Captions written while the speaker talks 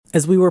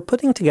As we were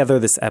putting together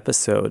this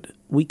episode,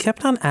 we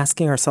kept on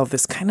asking ourselves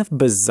this kind of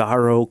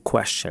bizarro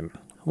question.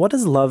 What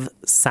does love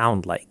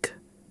sound like?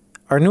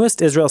 Our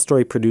newest Israel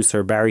Story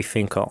producer, Barry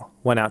Finkel,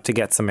 went out to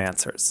get some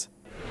answers.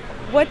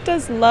 What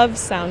does love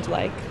sound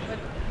like?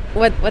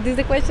 What is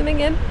the question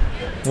again?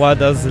 What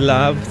does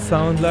love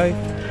sound like?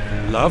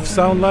 Love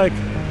sound like?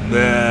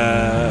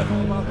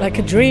 Like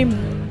a dream.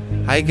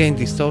 High gain,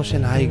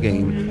 distortion, high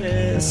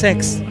gain.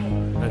 Sex.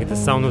 Like the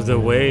sound of the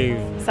wave.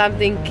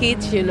 Something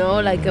kitsch,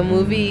 like a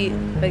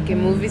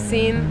movie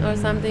scene or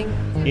something.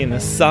 In a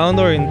sound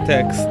or in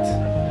text?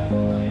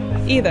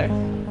 Either.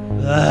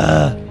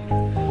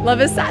 Love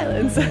is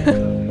silence.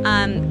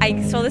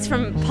 I stole this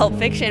from Pulp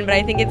Fiction, but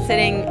I think it's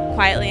sitting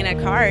quietly in a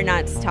car,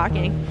 not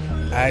talking.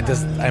 I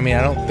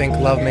don't think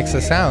love makes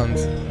a sound.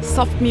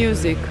 Soft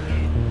music.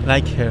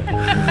 Like her.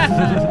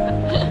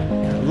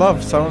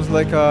 Love sounds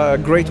like a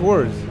great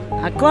word.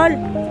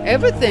 Akol.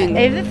 Everything.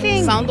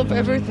 Everything. Sound of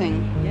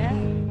everything. Yeah.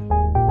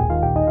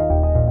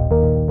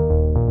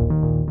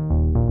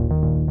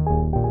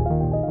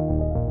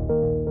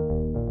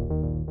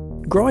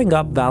 Growing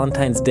up,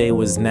 Valentine's Day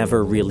was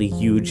never really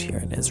huge here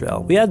in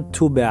Israel. We had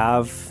Tu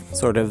B'Av,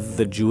 sort of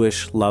the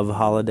Jewish love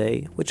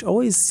holiday, which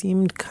always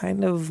seemed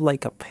kind of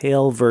like a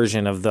pale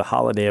version of the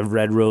holiday of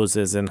red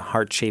roses and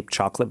heart-shaped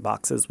chocolate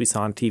boxes we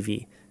saw on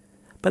TV.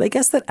 But I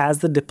guess that as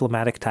the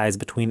diplomatic ties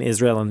between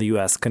Israel and the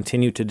U.S.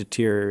 continue to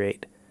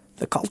deteriorate,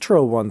 the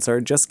cultural ones are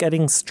just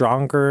getting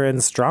stronger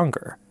and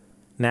stronger.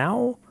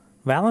 Now,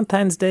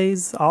 Valentine's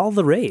Day's all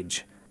the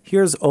rage.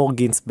 Here's Or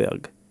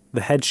Ginsberg, the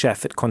head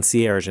chef at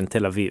Concierge in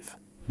Tel Aviv.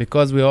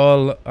 Because we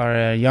all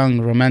are young,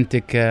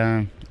 romantic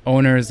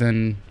owners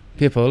and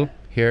people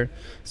here,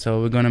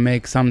 so we're going to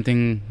make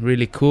something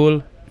really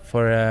cool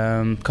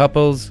for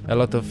couples. A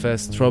lot of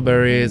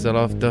strawberries, a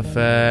lot of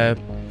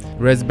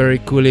raspberry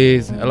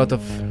coulis, a lot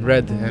of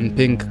red and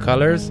pink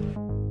colors.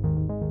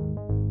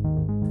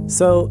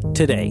 So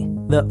today,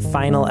 the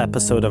final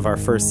episode of our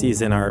first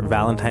season, our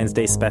Valentine's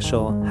Day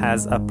special,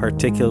 has a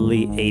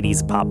particularly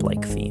 80s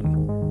pop-like theme.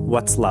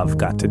 What's love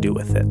got to do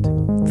with it?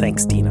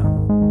 Thanks, Dina.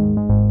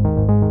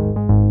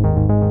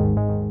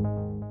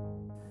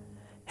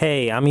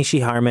 Hey, I'm Ishi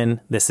Harman.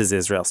 This is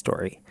Israel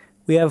Story.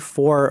 We have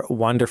 4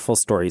 wonderful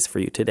stories for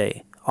you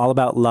today, all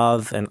about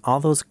love and all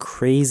those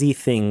crazy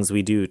things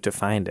we do to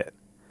find it.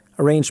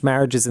 Arranged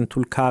marriages in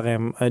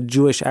Tulkarem, a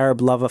Jewish-Arab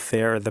love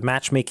affair, the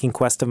matchmaking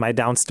quest of my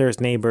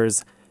downstairs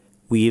neighbors.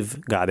 We've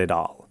got it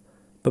all.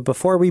 But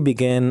before we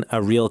begin,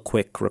 a real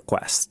quick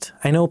request.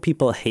 I know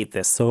people hate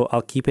this, so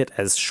I'll keep it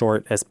as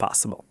short as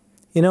possible.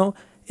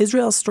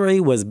 Israel Story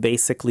was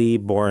basically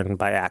born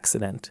by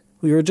accident.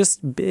 We were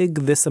just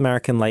big This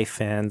American Life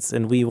fans,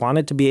 and we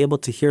wanted to be able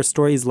to hear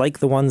stories like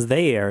the ones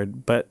they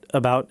aired, but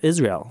about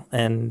Israel,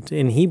 and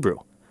in Hebrew.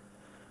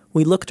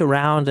 We looked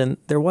around, and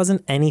there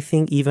wasn't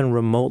anything even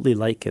remotely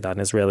like it on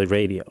Israeli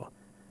radio.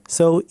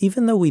 So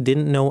even though we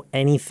didn't know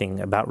anything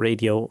about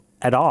radio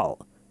at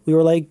all, we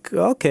were like,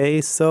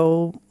 okay,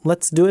 so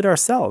let's do it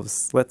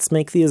ourselves. Let's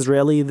make the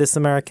Israeli This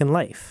American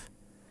Life.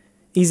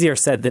 Easier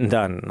said than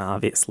done,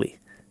 obviously.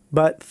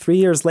 But 3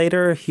 years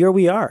later, here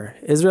we are.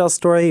 Israel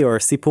Story, or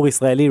Sipur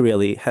Israeli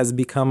really, has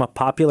become a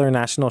popular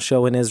national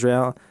show in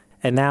Israel,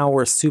 and now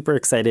we're super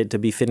excited to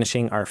be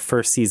finishing our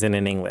first season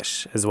in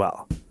English as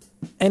well.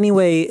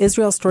 Anyway,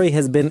 Israel Story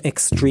has been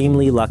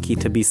extremely lucky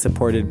to be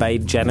supported by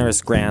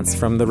generous grants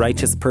from the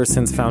Righteous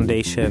Persons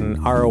Foundation,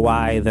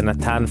 ROI, the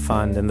Natan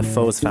Fund, and the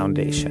Foes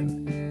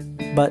Foundation.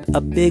 But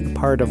a big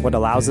part of what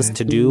allows us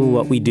to do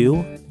what we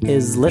do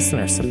is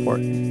listener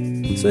support.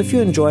 So if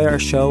you enjoy our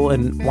show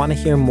and want to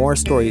hear more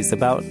stories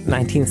about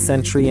 19th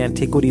century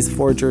antiquities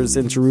forgers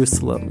in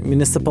Jerusalem,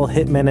 municipal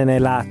hitmen in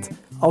Eilat,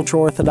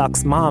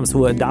 ultra-Orthodox moms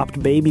who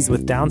adopt babies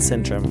with Down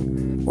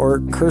syndrome,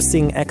 or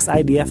cursing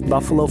ex-IDF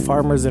buffalo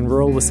farmers in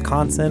rural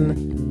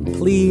Wisconsin,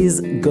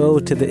 please go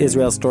to the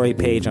Israel Story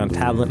page on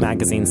Tablet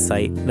Magazine's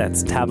site,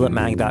 that's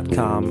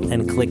tabletmag.com,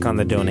 and click on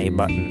the donate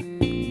button.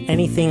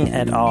 Anything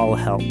at all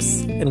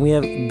helps, and we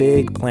have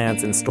big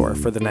plans in store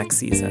for the next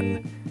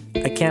season.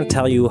 I can't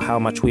tell you how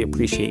much we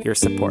appreciate your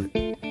support.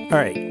 All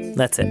right,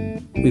 that's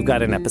it. We've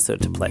got an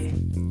episode to play.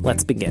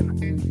 Let's begin.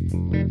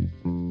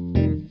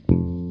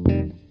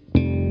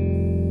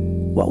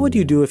 What would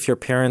you do if your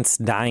parents'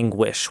 dying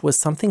wish was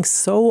something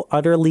so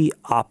utterly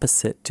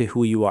opposite to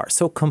who you are,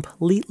 so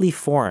completely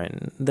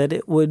foreign, that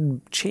it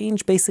would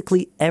change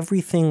basically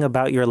everything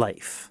about your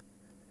life?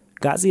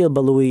 Ghazi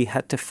Al-Baloui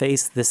had to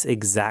face this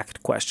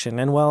exact question,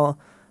 and well,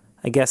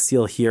 I guess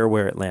you'll hear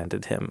where it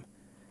landed him.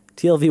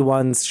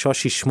 TLV1's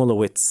Shoshi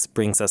Shmulowitz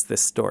brings us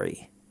this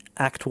story.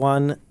 Act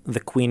 1, The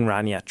Queen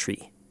Rania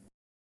Tree.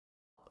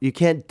 You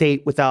can't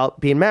date without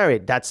being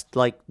married. That's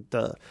like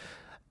the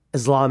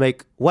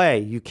Islamic way.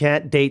 You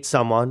can't date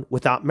someone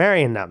without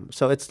marrying them.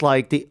 So it's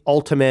like the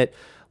ultimate,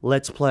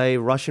 let's play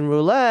Russian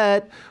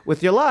roulette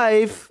with your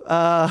life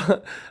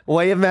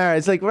way of marriage.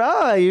 It's like,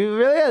 oh, you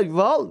really,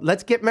 well,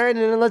 let's get married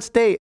and then let's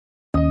date.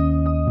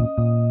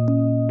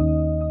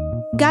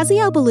 Ghazi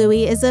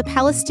Al-Baloui is a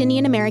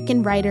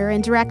Palestinian-American writer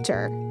and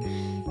director.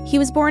 He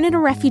was born in a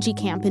refugee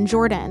camp in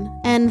Jordan,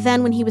 and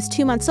then when he was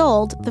 2 months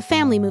old, the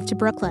family moved to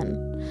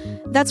Brooklyn.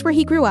 That's where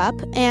he grew up,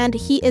 and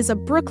he is a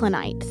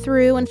Brooklynite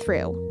through and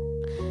through.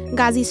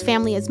 Ghazi's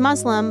family is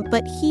Muslim,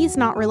 but he's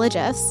not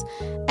religious,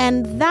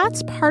 and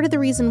that's part of the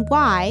reason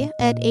why,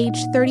 at age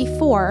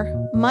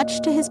 34,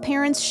 much to his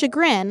parents'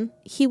 chagrin,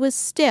 he was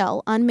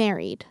still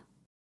unmarried.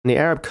 In the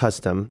Arab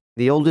custom,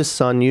 the oldest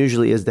son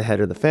usually is the head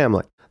of the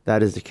family.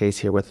 That is the case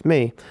here with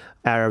me.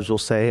 Arabs will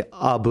say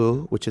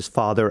Abu, which is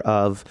father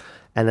of,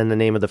 and then the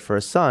name of the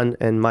first son.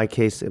 In my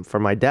case, for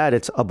my dad,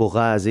 it's Abu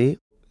Ghazi.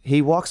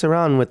 He walks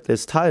around with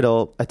this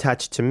title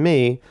attached to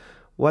me,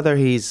 whether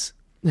he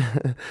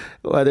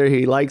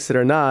likes it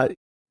or not.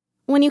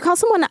 When you call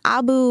someone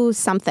Abu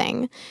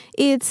something,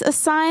 it's a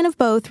sign of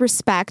both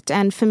respect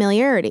and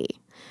familiarity.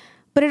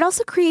 But it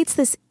also creates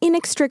this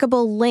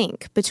inextricable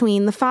link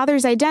between the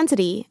father's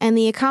identity and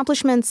the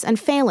accomplishments and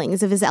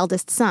failings of his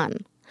eldest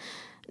son.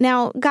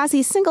 Now,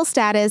 Ghazi's single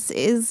status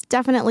is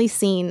definitely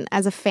seen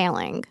as a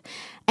failing.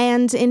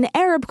 And in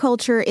Arab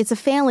culture, it's a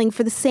failing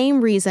for the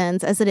same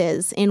reasons as it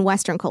is in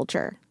Western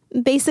culture.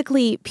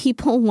 Basically,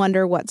 people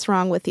wonder what's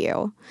wrong with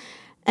you.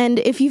 And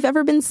if you've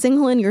ever been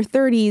single in your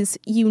 30s,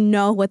 you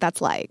know what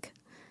that's like.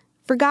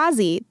 For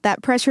Ghazi,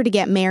 that pressure to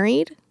get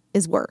married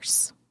is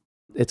worse.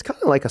 It's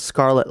kind of like a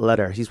scarlet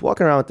letter. He's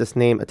walking around with this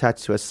name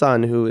attached to a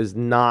son who is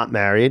not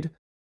married.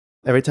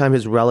 Every time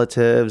his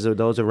relatives or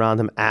those around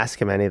him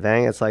ask him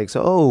anything, it's like,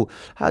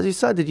 how's your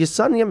son? Did your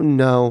son?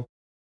 No.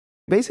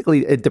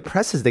 Basically, it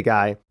depresses the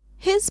guy.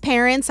 His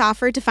parents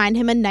offered to find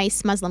him a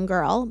nice Muslim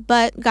girl,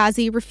 but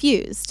Ghazi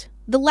refused.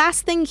 The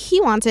last thing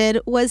he wanted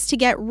was to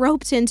get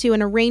roped into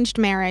an arranged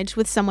marriage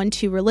with someone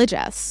too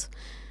religious.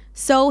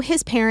 So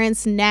his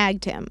parents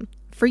nagged him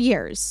for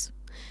years.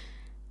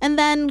 And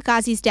then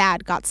Ghazi's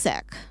dad got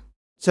sick.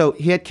 So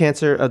he had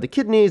cancer of the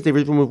kidneys. They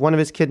removed one of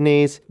his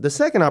kidneys. The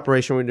second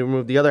operation, we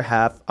removed the other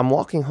half. I'm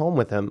walking home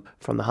with him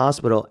from the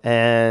hospital,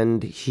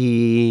 and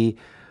he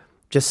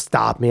just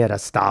stopped me at a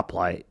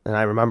stoplight. And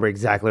I remember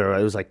exactly where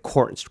it was, like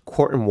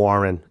Court and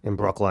Warren in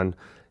Brooklyn.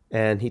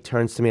 And he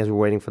turns to me as we're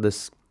waiting for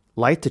this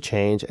light to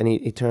change. And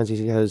he turns,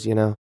 he goes,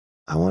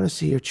 I want to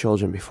see your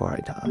children before I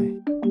die.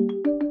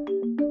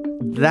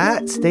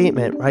 That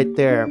statement right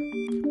there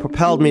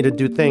propelled me to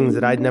do things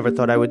that I'd never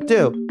thought I would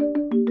do.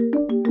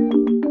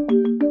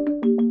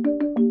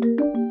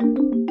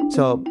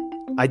 So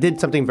I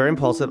did something very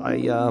impulsive. I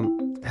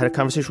had a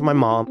conversation with my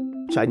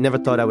mom, which I never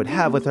thought I would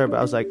have with her, but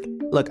I was like,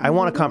 look, I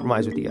want to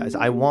compromise with you guys.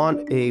 I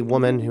want a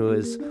woman who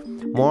is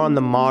more on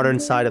the modern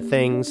side of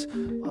things.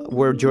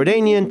 We're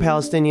Jordanian,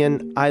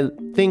 Palestinian. I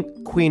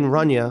think Queen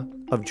Rania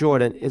of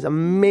Jordan is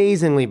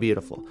amazingly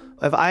beautiful.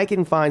 If I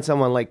can find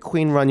someone like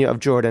Queen Rania of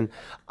Jordan,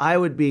 I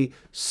would be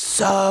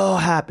so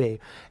happy.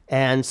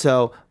 And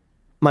so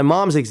my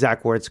mom's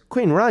exact words,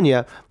 Queen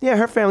Rania,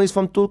 her family's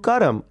from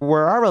Tulkarm,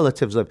 where our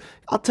relatives live.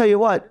 I'll tell you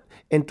what,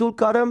 in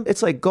Tulkarm,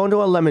 it's like going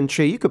to a lemon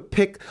tree. You could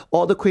pick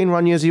all the Queen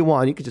Ranias you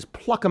want. You could just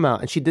pluck them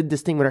out. And she did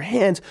this thing with her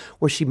hands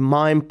where she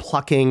mimed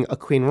plucking a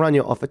Queen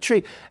Rania off a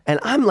tree. And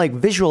I'm like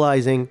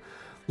visualizing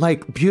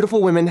like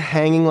beautiful women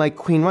hanging like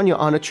Queen Rania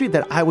on a tree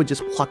that I would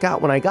just pluck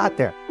out when I got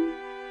there.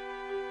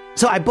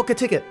 So I book a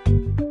ticket.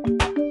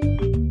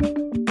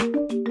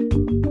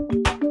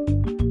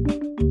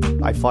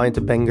 I fly into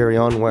Ben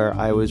Gurion, where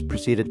I was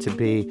proceeded to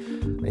be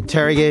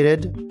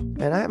interrogated.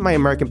 And I have my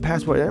American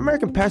passport. An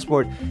American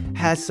passport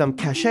has some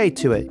cachet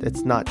to it.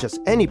 It's not just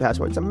any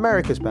passport. It's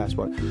America's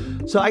passport.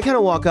 So I kind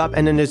of walk up,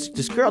 and then there's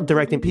this girl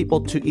directing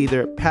people to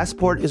either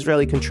Passport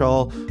Israeli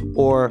Control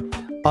or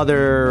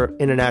other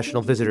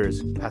international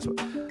visitors' passport.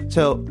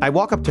 So I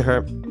walk up to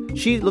her.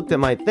 She looked at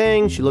my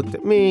thing. She looked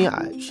at me.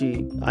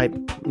 I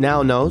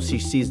now know she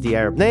sees the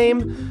Arab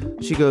name.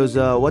 She goes,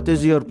 what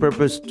is your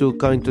purpose to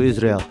coming to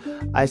Israel?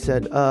 I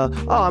said,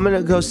 I'm going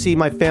to go see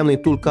my family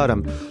in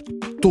Tulkarm.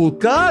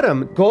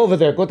 Tulkarm? Go over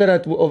there. Go to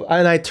that.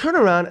 And I turn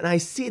around and I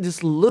see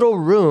this little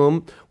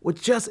room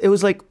with it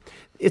was like,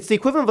 it's the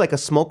equivalent of like a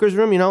smoker's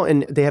room,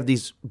 and they have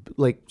these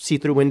like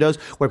see-through windows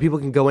where people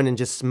can go in and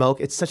just smoke.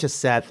 It's such a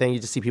sad thing. You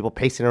just see people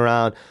pacing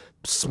around,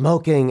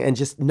 smoking, and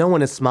just no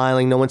one is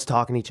smiling. No one's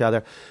talking to each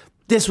other.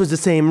 This was the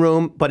same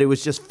room, but it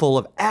was just full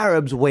of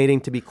Arabs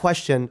waiting to be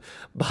questioned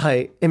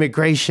by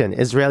immigration,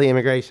 Israeli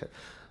immigration.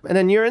 And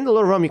then you're in the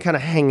little room, you're kind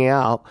of hanging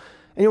out,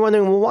 and you're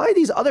wondering, well, why are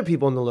these other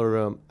people in the little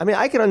room? I mean,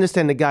 I can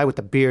understand the guy with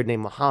the beard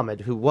named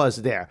Muhammad who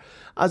was there.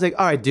 I was like,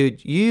 all right,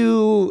 dude,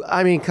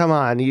 come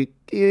on,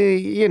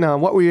 you know,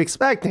 what were you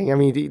expecting? I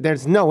mean,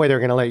 there's no way they're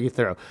going to let you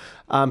through.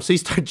 So you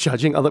start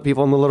judging other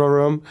people in the little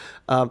room.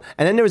 And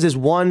then there was this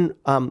one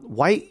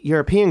white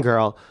European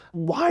girl.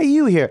 Why are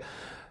you here?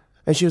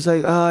 And she was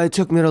like, I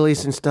took Middle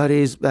Eastern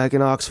Studies back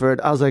in Oxford.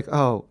 I was like,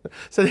 oh.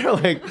 So they're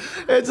like,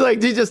 it's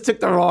like she just took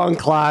the wrong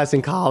class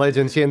in college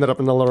and she ended up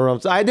in the little room.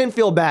 So I didn't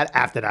feel bad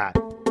after that.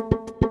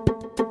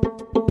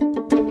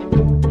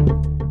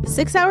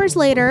 6 hours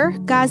later,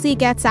 Ghazi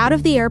gets out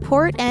of the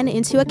airport and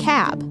into a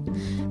cab.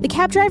 The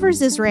cab driver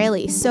is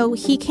Israeli, so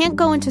he can't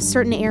go into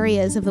certain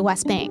areas of the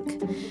West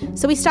Bank.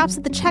 So he stops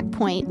at the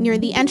checkpoint near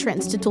the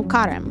entrance to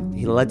Tulkarm.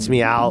 He lets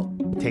me out,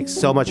 takes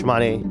so much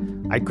money.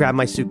 I grab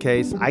my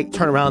suitcase. I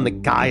turn around. The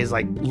guy is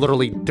like,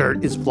 literally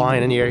dirt is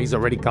flying in the air. He's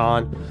already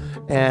gone.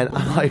 And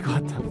I'm like,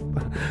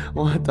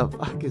 what the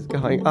fuck is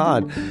going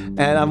on?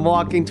 And I'm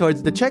walking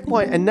towards the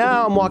checkpoint. And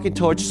now I'm walking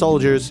towards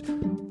soldiers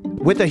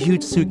with a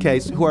huge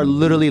suitcase who are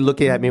literally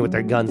looking at me with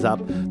their guns up.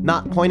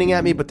 Not pointing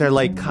at me, but they're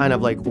like, kind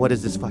of like, what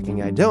is this fucking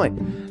guy doing?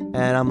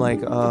 And I'm like,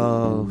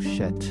 oh,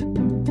 shit.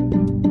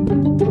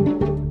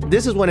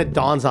 This is when it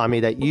dawns on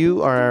me that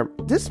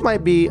this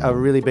might be a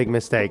really big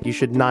mistake. You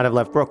should not have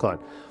left Brooklyn.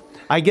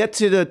 I get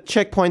to the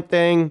checkpoint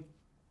thing.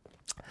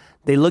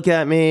 They look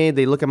at me,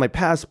 they look at my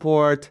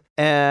passport,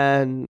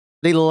 and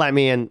they let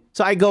me in.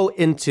 So I go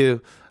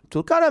into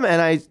Tulkarm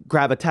and I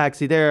grab a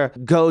taxi there,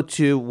 go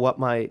to what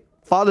my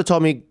father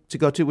told me to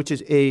go to, which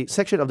is a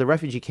section of the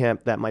refugee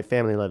camp that my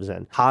family lives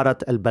in.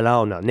 Harat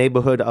el-Balauna,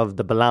 neighborhood of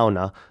the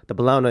Balauna. The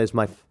Balauna is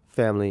my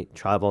family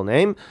tribal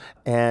name,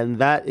 and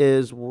that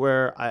is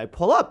where I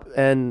pull up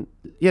and,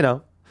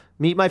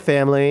 meet my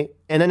family,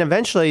 and then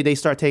eventually they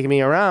start taking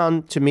me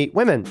around to meet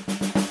women.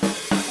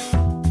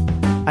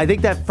 I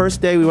think that first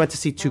day we went to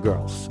see 2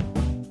 girls.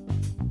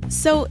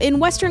 So in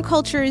Western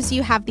cultures,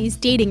 you have these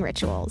dating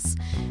rituals.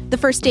 The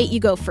first date, you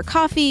go for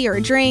coffee or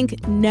a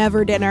drink,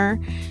 never dinner.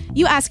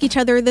 You ask each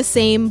other the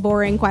same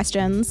boring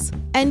questions,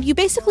 and you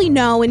basically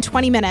know in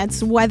 20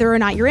 minutes whether or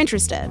not you're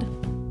interested.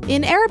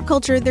 In Arab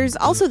culture, there's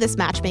also this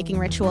matchmaking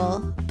ritual,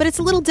 but it's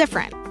a little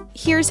different.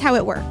 Here's how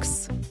it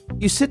works.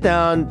 You sit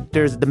down,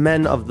 there's the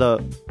men of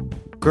the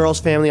girl's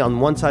family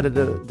on one side of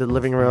the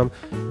living room,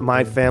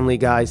 my family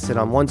guys sit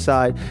on one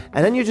side,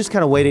 and then you're just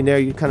kind of waiting there,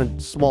 you kind of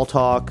small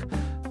talk.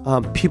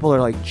 People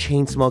are like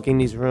chain smoking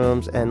these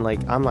rooms, and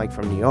like I'm like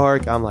from New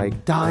York, I'm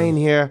like dying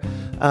here.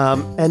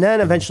 And then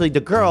eventually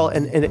the girl,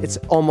 and it's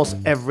almost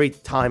every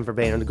time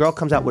verbatim, the girl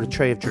comes out with a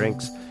tray of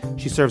drinks.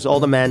 She serves all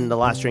the men, the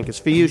last drink is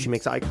for you. She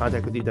makes eye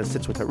contact with you, then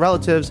sits with her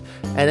relatives,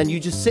 and then you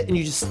just sit and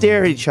you just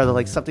stare at each other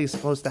like something's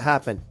supposed to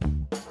happen.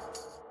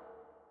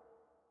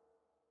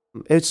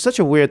 It's such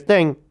a weird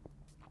thing,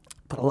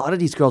 but a lot of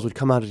these girls would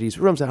come out of these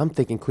rooms, and I'm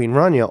thinking Queen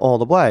Rania all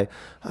the way.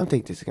 I'm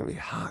thinking this is going to be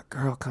a hot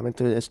girl coming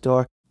through this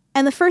door.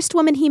 And the first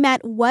woman he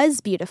met was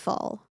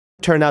beautiful.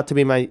 Turned out to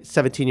be my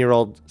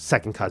 17-year-old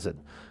second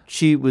cousin.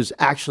 She was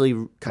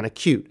actually kind of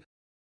cute.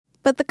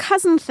 But the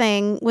cousin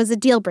thing was a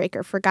deal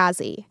breaker for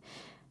Ghazi.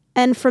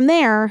 And from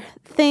there,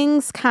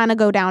 things kind of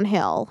go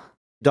downhill.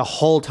 The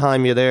whole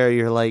time you're there,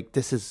 you're like,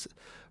 this is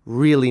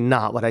really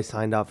not what I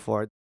signed up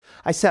for.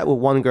 I sat with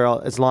one girl,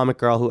 Islamic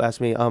girl, who asked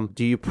me,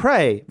 do you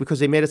pray? Because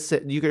they made us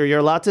sit, you're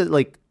allowed to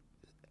like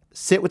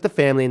sit with the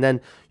family, and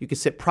then you can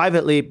sit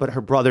privately, but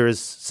her brother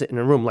is sitting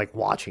in a room like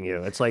watching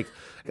you. It's like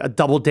a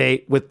double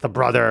date with the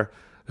brother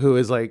who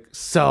is like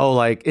so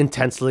like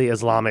intensely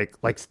Islamic,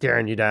 like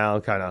staring you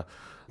down kind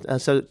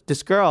of. So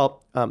this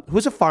girl,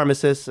 who's a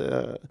pharmacist,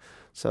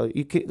 so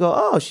you could go,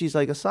 oh, she's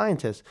like a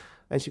scientist.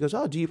 And she goes,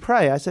 oh, do you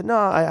pray? I said, no,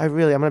 I'm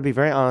going to be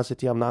very honest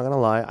with you. I'm not going to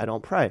lie. I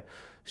don't pray.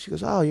 She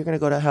goes, oh, you're going to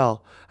go to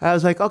hell. I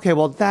was like, okay,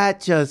 well,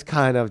 that just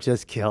kind of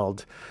just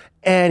killed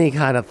any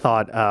kind of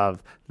thought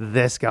of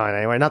this going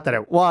anywhere. Not that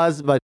it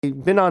was, but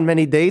I've been on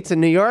many dates in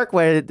New York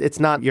where it's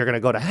not you're going to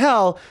go to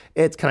hell.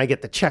 It's can I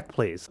get the check,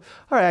 please?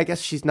 All right, I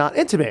guess she's not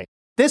into me.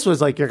 This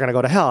was like you're going to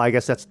go to hell. I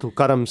guess that's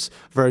Tulkarm's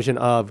version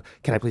of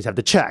can I please have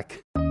the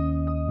check?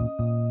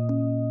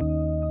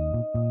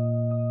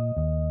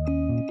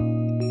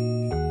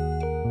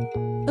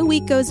 A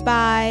week goes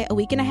by, a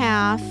week and a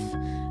half.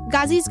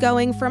 Ghazi's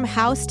going from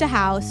house to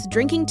house,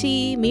 drinking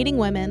tea, meeting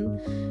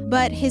women,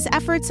 but his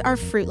efforts are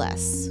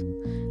fruitless.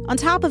 On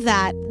top of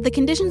that, the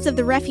conditions of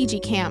the refugee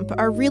camp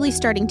are really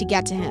starting to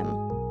get to him.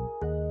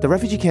 The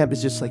refugee camp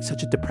is just like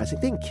such a depressing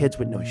thing. Kids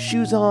with no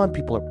shoes on,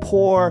 people are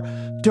poor,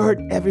 dirt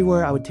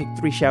everywhere. I would take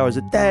 3 showers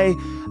a day.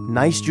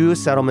 Nice Jewish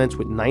settlements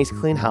with nice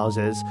clean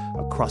houses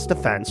across the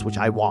fence, which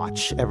I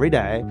watch every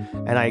day.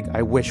 And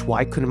I wish,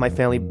 why couldn't my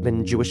family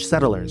been Jewish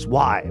settlers?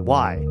 Why?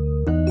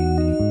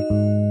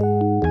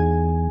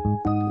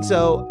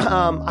 So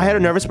I had a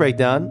nervous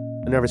breakdown.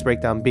 A nervous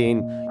breakdown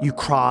being you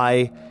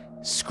cry,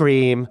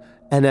 scream,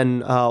 and then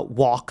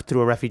walk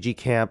through a refugee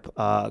camp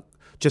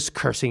just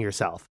cursing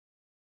yourself.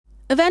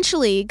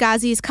 Eventually,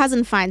 Ghazi's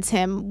cousin finds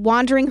him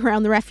wandering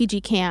around the refugee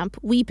camp,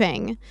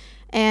 weeping,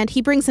 and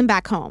he brings him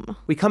back home.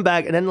 We come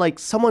back, and then like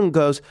someone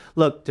goes,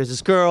 look, there's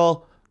this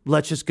girl.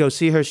 Let's just go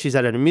see her. She's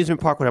at an amusement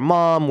park with her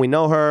mom. We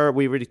know her.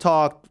 We already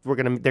talked. They're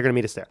gonna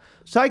meet us there.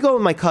 So I go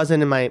with my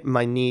cousin and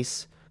my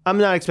niece. I'm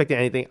not expecting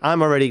anything.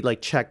 I'm already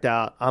like checked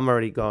out. I'm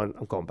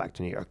going back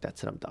to New York.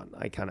 That's it. I'm done.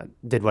 I kind of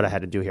did what I had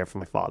to do here for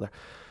my father.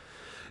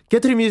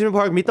 Get to the amusement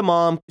park, meet the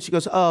mom. She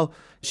goes, oh,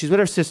 she's with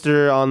her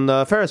sister on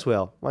the Ferris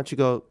wheel. Why don't you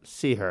go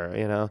see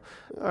her,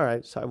 All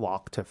right, so I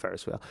walk to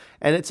Ferris wheel.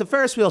 And it's a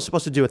Ferris wheel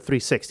supposed to do a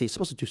 360. It's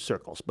supposed to do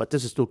circles, but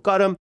this is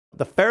Tulkarm.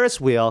 The Ferris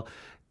wheel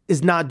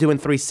is not doing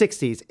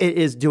 360s. It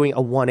is doing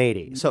a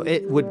 180. So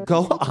it would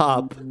go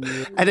up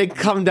and then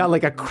come down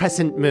like a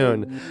crescent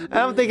moon. And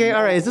I'm thinking,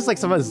 all right, is this like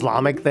some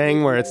Islamic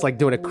thing where it's like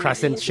doing a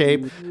crescent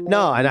shape?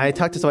 No. And I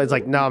talked to someone, it's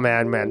like, no,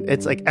 man.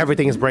 It's like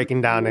everything is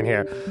breaking down in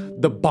here.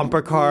 The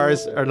bumper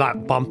cars are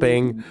not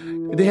bumping.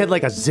 They had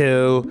like a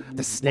zoo.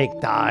 The snake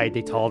died,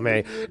 they told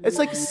me. It's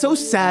like so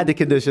sad, the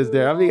conditions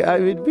there. I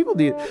mean, people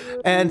need.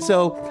 And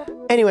so,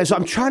 anyway, so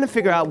I'm trying to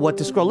figure out what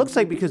this girl looks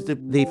like because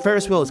the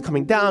Ferris wheel is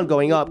coming down,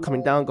 going up,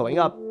 coming down, going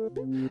up.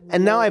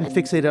 And now I'm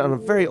fixated on a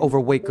very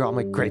overweight girl. I'm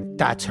like, great,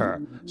 that's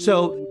her.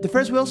 So the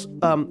Ferris wheel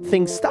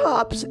thing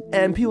stops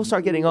and people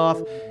start getting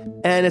off.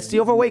 And it's the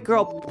overweight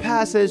girl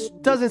passes,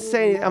 doesn't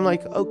say anything. I'm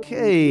like,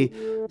 okay,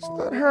 it's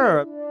not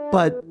her.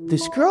 But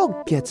this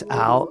girl gets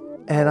out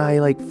and I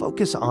like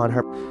focus on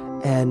her.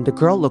 And the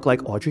girl looked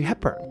like Audrey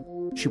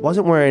Hepburn. She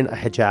wasn't wearing a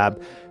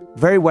hijab,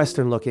 very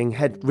Western looking,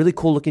 had really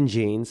cool looking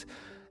jeans.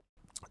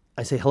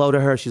 I say hello to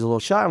her. She's a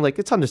little shy. I'm like,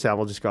 it's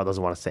understandable. This girl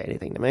doesn't want to say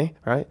anything to me,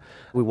 right?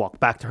 We walk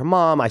back to her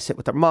mom. I sit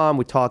with her mom.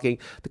 We're talking.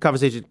 The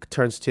conversation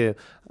turns to,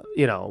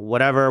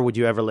 whatever. Would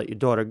you ever let your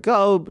daughter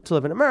go to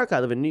live in America? I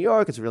live in New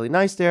York. It's really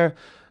nice there.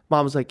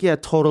 Mom was like, yeah,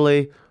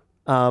 totally.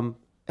 And,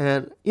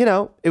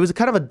 it was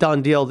kind of a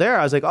done deal there.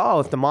 I was like, oh,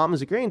 if the mom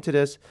is agreeing to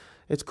this,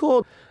 it's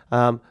cool.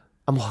 I'm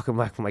walking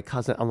back with my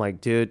cousin. I'm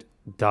like, dude,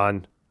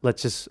 done.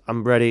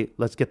 I'm ready.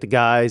 Let's get the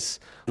guys.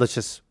 Let's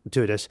just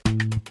do this.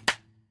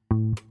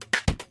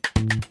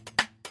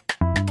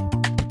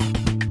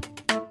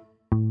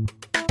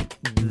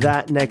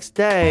 That next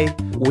day,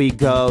 we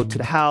go to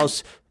the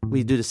house.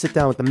 We do the sit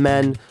down with the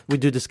men. We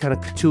do this kind of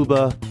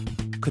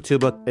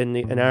ketubah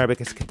in Arabic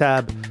is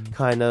kitab,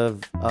 kind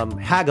of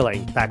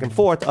haggling back and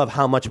forth of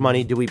how much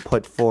money do we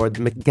put for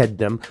the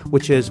Maqaddam,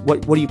 which is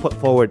what do you put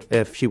forward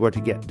if she were to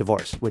get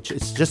divorced, which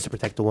is just to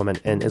protect the woman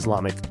in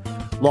Islamic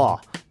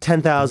law.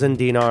 10,000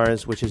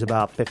 dinars, which is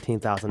about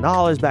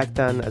 $15,000 back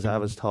then, as I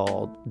was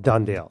told.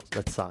 Done deal.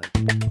 Let's sign.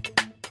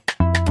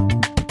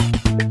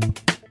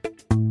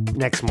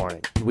 Next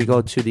morning, we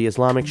go to the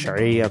Islamic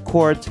Sharia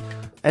court,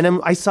 and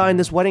then I sign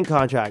this wedding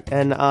contract,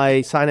 and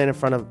I sign it in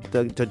front of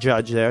the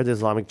judge there, the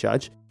Islamic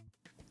judge.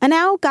 And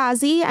now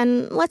Ghazi,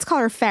 and let's call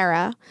her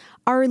Farah,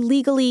 are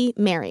legally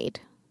married.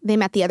 They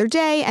met the other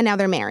day, and now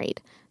they're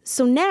married.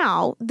 So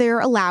now they're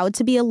allowed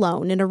to be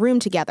alone in a room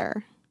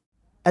together.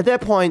 At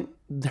that point,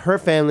 her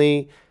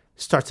family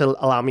starts to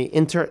allow me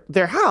into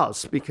their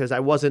house because I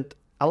wasn't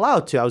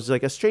allowed to. I was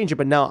like a stranger,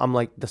 but now I'm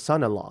like the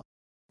son-in-law.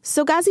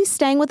 So Ghazi's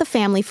staying with the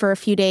family for a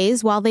few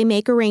days while they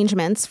make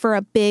arrangements for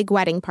a big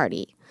wedding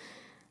party.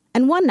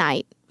 And one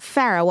night,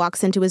 Farah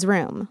walks into his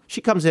room. She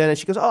comes in and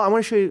she goes, oh, I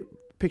want to show you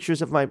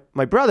pictures of my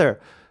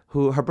brother,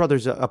 her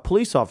brother's a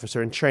police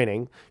officer in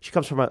training. She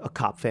comes from a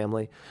cop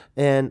family.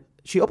 And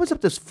she opens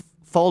up this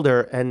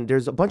folder and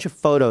there's a bunch of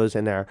photos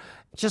in there.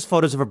 It's just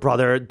photos of her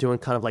brother doing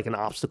kind of like an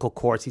obstacle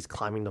course. He's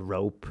climbing the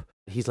rope.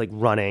 He's like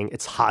running.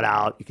 It's hot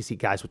out. You can see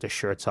guys with their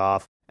shirts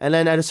off. And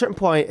then at a certain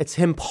point, it's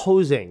him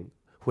posing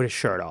with his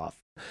shirt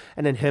off.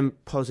 And then him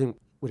posing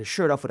with his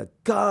shirt off with a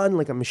gun,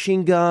 like a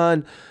machine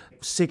gun,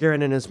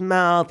 cigarette in his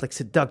mouth, like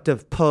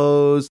seductive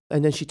pose.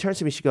 And then she turns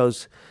to me, she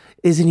goes,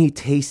 isn't he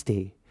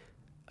tasty?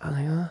 I'm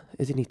like, huh?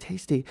 Isn't he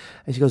tasty?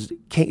 And she goes,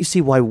 can't you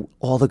see why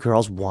all the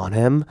girls want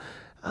him?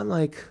 I'm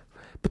like,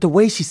 but the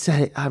way she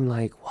said it, I'm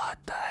like, what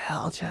the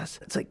hell, Jess?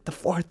 It's like the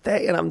fourth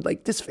day. And I'm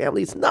like, this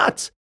family is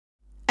nuts.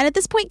 And at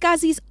this point,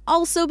 Ghazi's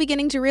also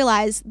beginning to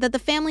realize that the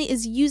family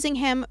is using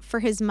him for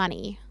his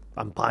money.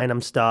 I'm buying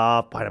them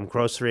stuff, buying them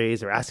groceries.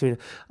 They're asking me.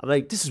 I'm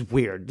like, this is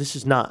weird. This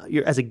is not,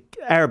 you're as an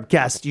Arab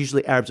guest,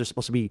 usually Arabs are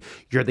supposed to be,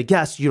 you're the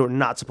guest. You're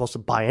not supposed to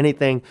buy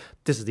anything.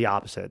 This is the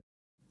opposite.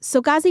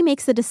 So Ghazi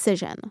makes a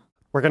decision.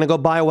 We're going to go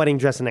buy a wedding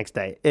dress the next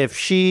day. If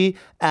she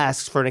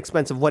asks for an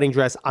expensive wedding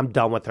dress, I'm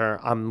done with her.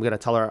 I'm going to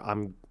tell her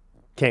I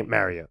can't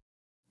marry you.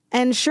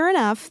 And sure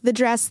enough, the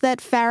dress that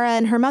Farah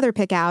and her mother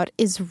pick out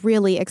is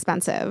really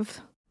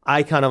expensive.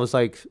 I kind of was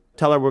like,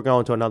 tell her we're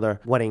going to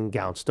another wedding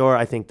gown store.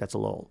 I think that's a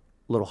little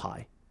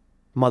high.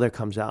 Mother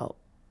comes out,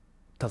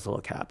 doesn't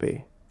look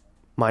happy.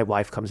 My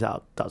wife comes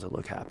out, doesn't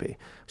look happy.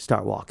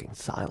 Start walking,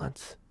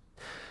 silence.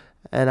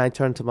 And I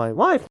turn to my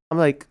wife. I'm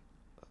like,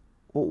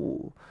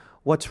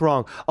 what's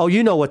wrong? Oh,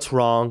 you know what's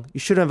wrong.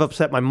 You shouldn't have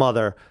upset my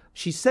mother.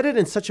 She said it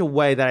in such a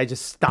way that I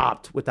just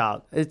stopped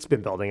it's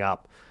been building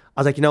up. I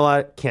was like, you know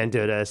what? Can't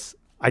do this.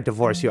 I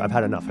divorce you. I've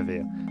had enough of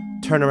you.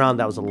 Turn around.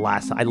 That was the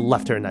last time. I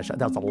left her in that shot.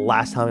 That was the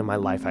last time in my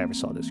life I ever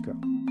saw this girl.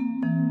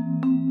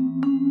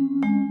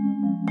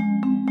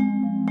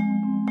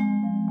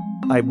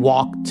 I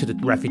walked to the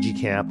refugee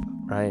camp,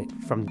 right,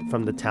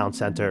 from the town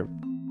center.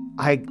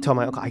 I told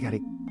my uncle, I got to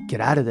get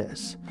out of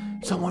this.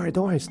 Don't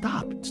worry,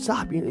 stop.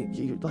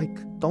 You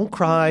like, don't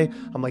cry.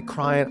 I'm like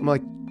crying. I'm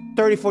like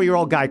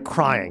 34-year-old guy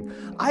crying.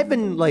 I've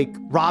been like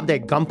robbed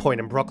at gunpoint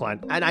in Brooklyn,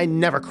 and I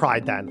never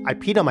cried then. I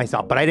peed on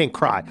myself, but I didn't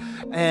cry.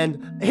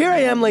 And here I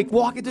am, like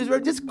walking through the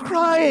road, just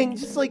crying,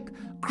 just like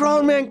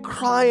grown man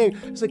crying.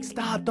 It's like,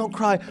 stop, don't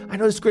cry. I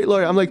know this great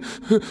lawyer. I'm like,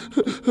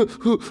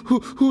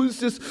 who is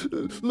this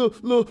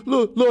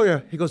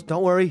lawyer? He goes,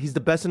 don't worry, he's the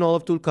best in all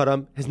of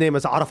Tulkarm. His name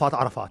is Arafat.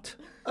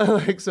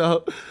 Like,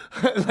 so,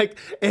 like,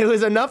 it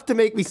was enough to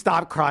make me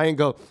stop crying and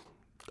go,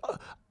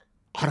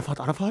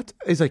 Arafat?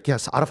 He's like,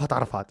 yes,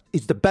 Arafat.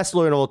 He's the best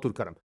lawyer in all of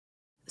Tulkarm.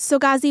 So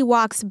Ghazi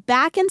walks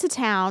back into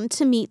town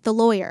to meet the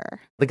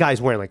lawyer. The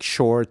guy's wearing like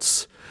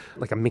shorts,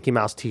 like a Mickey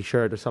Mouse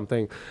t-shirt or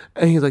something.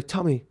 And he's like,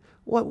 tell me,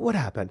 what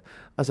happened?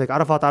 I was like,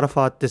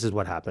 Arafat, this is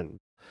what happened.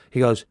 He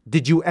goes,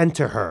 did you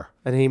enter her?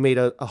 And he made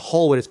a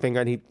hole with his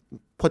finger and he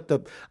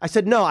I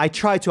said, no, I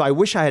tried to. I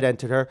wish I had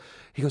entered her.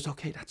 He goes,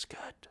 okay, that's good.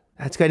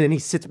 That's good. And he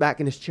sits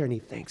back in his chair and he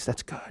thinks,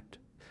 that's good.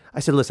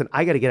 I said, listen,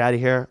 I got to get out of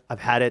here. I've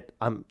had it.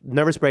 I'm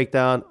nervous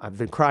breakdown. I've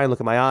been crying.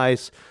 Look at my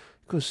eyes.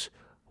 He goes,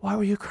 why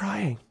were you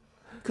crying?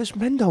 Because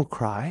men don't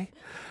cry.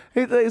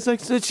 It's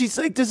like, so she's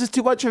like, this is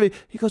too much for me.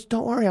 He goes,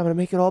 don't worry. I'm going to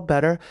make it all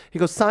better. He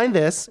goes, sign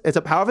this. It's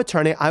a power of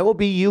attorney. I will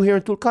be you here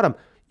in Tulkarm.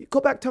 You go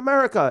back to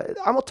America.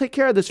 I will take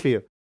care of this for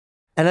you.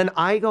 And then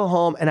I go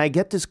home and I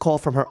get this call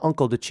from her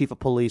uncle, the chief of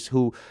police,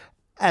 who,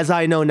 as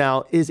I know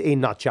now, is a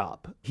nut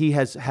job. He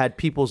has had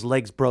people's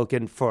legs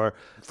broken for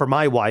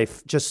my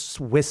wife, just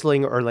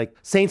whistling or like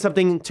saying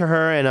something to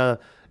her in a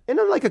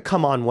like a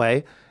come on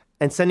way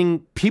and sending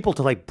people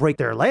to like break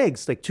their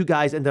legs. Like 2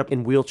 guys ended up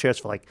in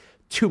wheelchairs for like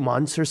 2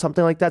 months or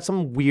something like that.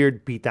 Some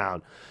weird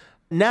beatdown.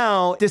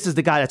 Now, this is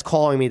the guy that's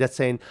calling me that's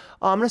saying,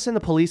 I'm going to send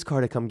the police car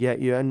to come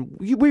get you. And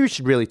we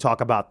should really talk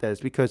about this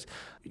because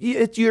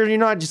you're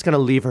not just going to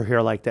leave her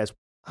here like this.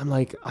 I'm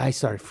like, I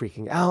started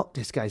freaking out.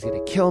 This guy's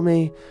going to kill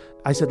me.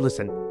 I said,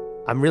 listen,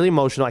 I'm really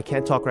emotional. I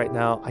can't talk right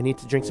now. I need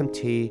to drink some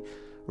tea,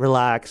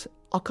 relax.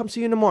 I'll come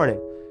see you in the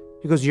morning.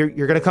 He goes, you're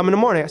going to come in the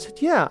morning? I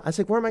said, yeah. I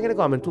said, where am I going to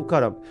go? I'm in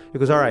Tulkarm. He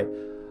goes, all right,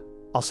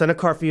 I'll send a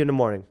car for you in the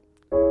morning.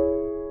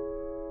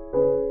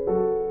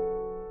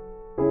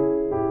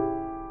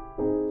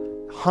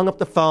 Hung up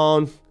the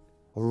phone,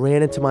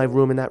 ran into my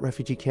room in that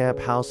refugee camp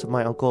house of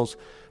my uncle's,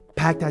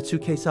 packed that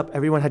suitcase up.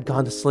 Everyone had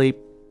gone to sleep.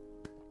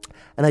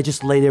 And I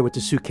just lay there with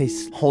the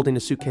suitcase, holding the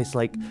suitcase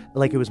like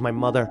it was my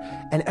mother.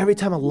 And every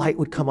time a light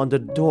would come under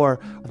the door,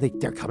 I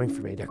think, they're coming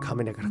for me. They're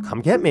coming. They're going to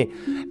come get me.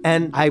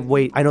 And I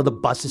wait. I know the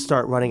buses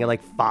start running at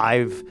like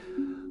 5.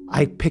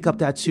 I pick up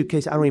that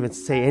suitcase. I don't even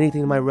say anything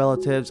to my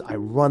relatives. I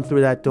run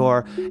through that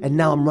door. And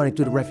now I'm running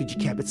through the refugee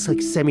camp. It's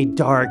like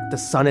semi-dark. The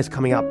sun is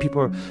coming out.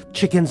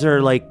 Chickens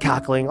are like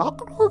cackling.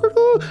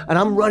 And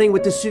I'm running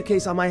with this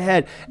suitcase on my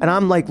head. And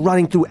I'm like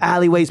running through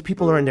alleyways.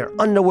 People are in their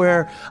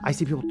underwear. I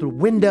see people through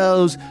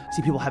windows. I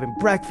see people having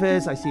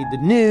breakfast. I see the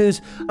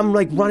news. I'm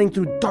like running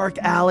through dark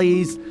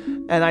alleys.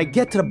 And I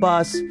get to the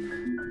bus,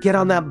 get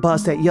on that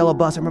bus, that yellow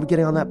bus. I remember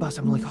getting on that bus.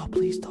 I'm like, oh,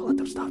 please don't let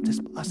them stop this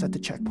bus at the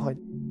checkpoint.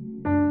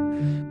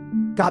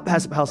 Got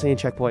past the Palestinian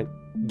checkpoint,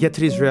 get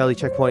to the Israeli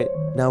checkpoint.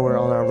 Now we're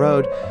on our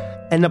road,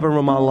 end up in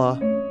Ramallah.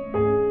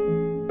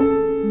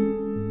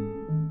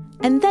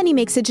 And then he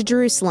makes it to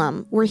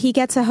Jerusalem, where he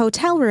gets a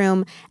hotel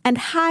room and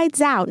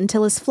hides out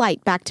until his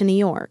flight back to New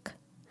York.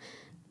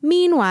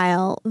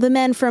 Meanwhile, the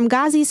men from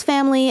Ghazi's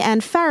family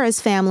and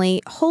Farah's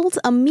family hold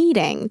a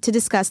meeting to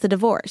discuss the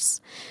divorce.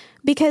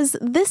 Because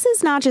this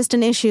is not just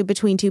an issue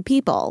between 2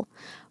 people.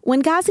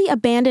 When Ghazi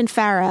abandoned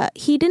Farah,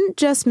 he didn't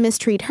just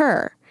mistreat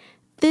her.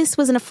 This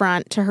was an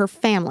affront to her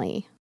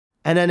family.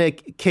 And then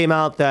it came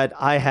out that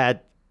I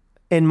had,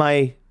 in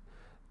my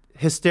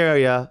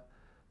hysteria,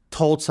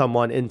 told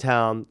someone in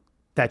town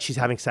that she's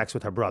having sex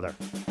with her brother.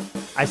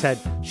 I said,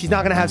 she's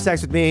not going to have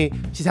sex with me.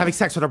 She's having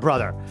sex with her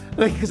brother.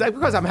 Because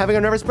I'm having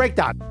a nervous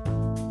breakdown.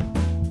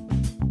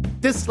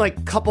 This,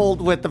 coupled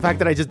with the fact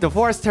that I just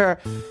divorced her,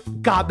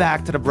 got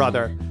back to the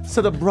brother.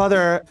 So the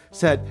brother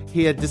said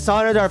he had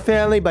dishonored our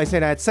family by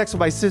saying I had sex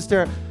with my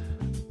sister.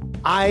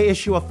 I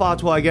issue a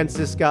fatwa against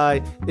this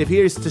guy. If he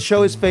is to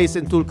show his face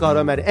in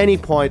Tulkarm at any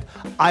point,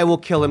 I will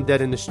kill him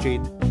dead in the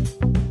street.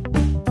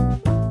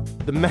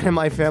 The men in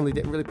my family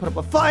didn't really put up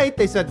a fight.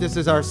 They said, this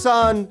is our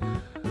son.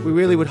 We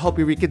really would hope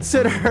you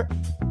reconsider.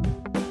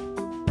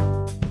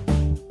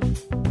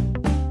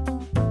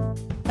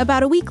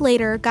 About a week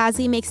later,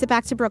 Ghazi makes it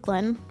back to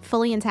Brooklyn,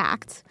 fully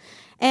intact.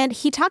 And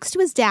he talks to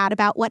his dad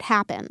about what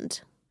happened.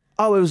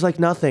 Oh, it was like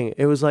nothing.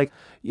 It was like,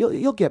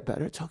 you'll get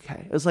better. It's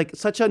okay. It was like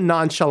such a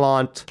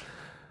nonchalant.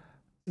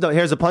 No,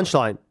 here's the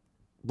punchline.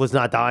 Was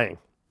not dying.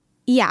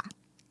 Yeah.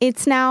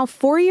 It's now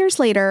 4 years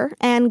later,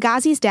 and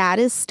Ghazi's dad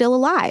is still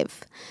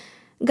alive.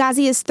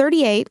 Ghazi is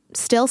 38,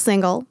 still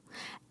single,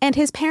 and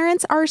his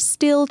parents are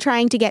still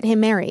trying to get him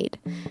married.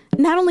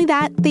 Not only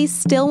that, they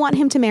still want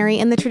him to marry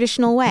in the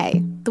traditional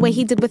way, the way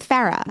he did with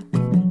Farah.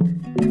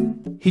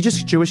 He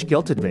just Jewish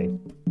guilted me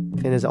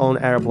in his own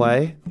Arab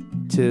way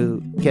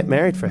to get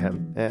married for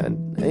him.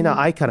 And,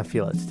 I kind of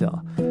feel it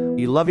still.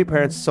 You love your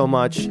parents so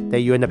much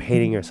that you end up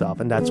hating yourself.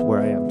 And that's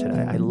where I am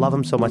today. I love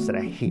them so much that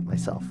I hate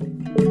myself.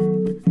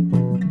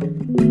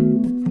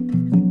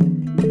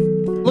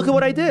 Look at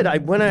what I did.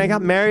 When I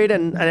got married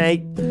and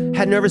I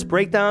had nervous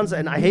breakdowns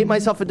and I hate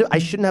myself for I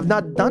shouldn't have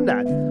not done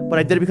that. But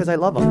I did it because I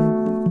love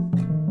them.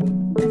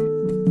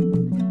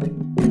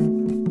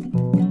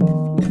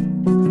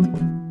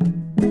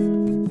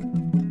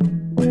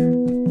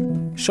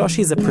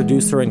 Shoshi's a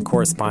producer and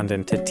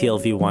correspondent at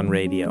TLV1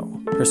 Radio.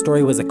 Her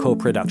story was a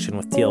co-production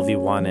with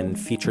TLV1 and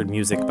featured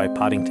music by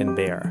Poddington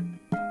Bear.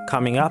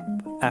 Coming up,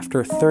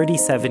 after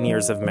 37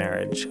 years of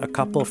marriage, a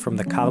couple from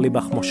the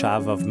Karlibach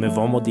Moshav of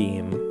Mevo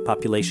Modi'im,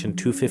 population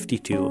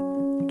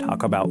 252,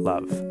 talk about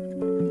love.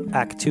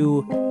 Act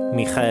 2,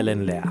 Michael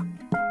and Leah.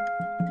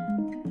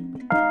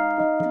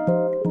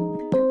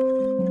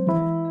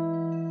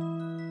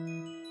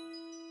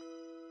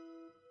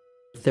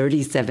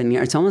 "37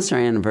 years. It's almost our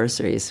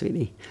anniversary,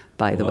 sweetie,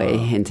 by the way,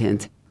 hint,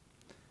 hint.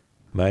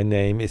 My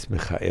name is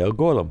Michael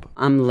Golub.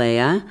 I'm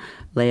Leah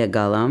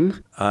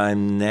Golub.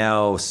 I'm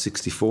now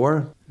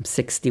 64. I'm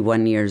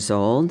 61 years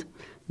old.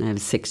 I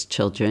have 6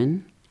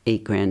 children,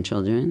 8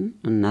 grandchildren,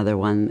 another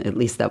one, at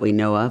least that we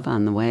know of,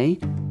 on the way.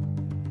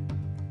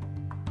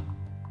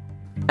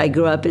 I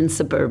grew up in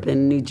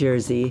suburban New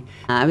Jersey.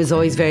 I was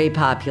always very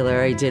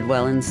popular. I did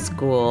well in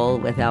school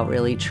without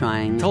really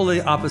trying.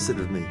 Totally opposite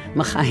of me.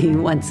 Machai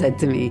once said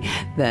to me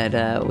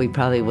that we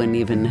probably wouldn't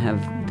even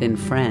have been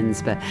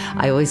friends, but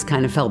I always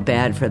kind of felt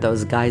bad for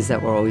those guys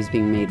that were always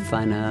being made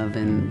fun of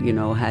and,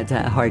 had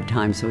a hard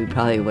time, so we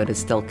probably would have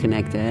still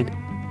connected.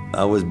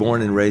 I was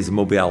born and raised in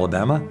Mobile,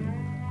 Alabama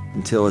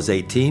until I was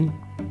 18.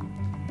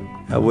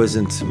 I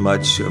wasn't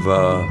much of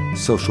a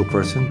social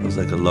person. I was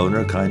like a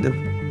loner, kind of.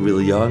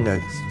 Really young, I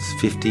was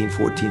 15,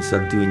 14,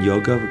 started doing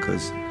yoga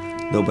because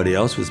nobody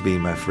else was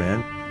being my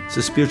friend. So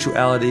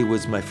spirituality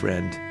was my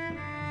friend.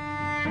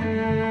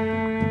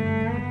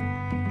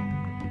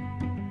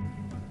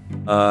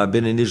 I've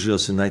been in Israel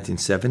since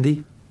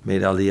 1970.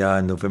 Made Aliyah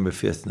on November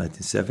 5th,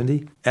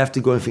 1970. After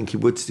going from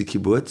kibbutz to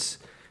kibbutz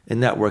and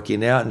not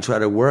working out and try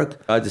to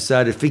work, I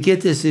decided, forget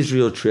this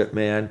Israel trip,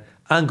 man.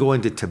 I'm going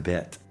to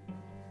Tibet.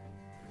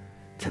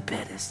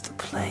 Tibet is the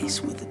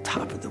place with the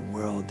top of the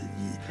world,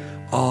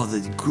 all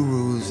the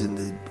gurus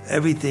and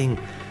everything.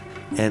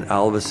 And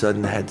all of a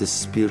sudden I had this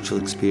spiritual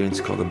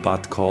experience called a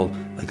bat call,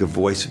 like a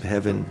voice from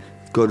heaven,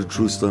 go to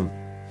Jerusalem.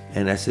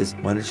 And I said,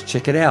 why don't you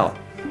check it out?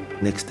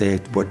 Next day I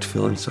bought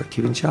tefillin and started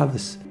keeping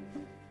Shabbos.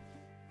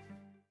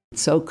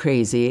 It's so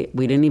crazy.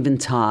 We didn't even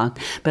talk,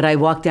 but I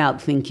walked out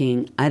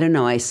thinking, I don't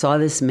know, I saw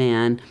this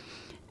man.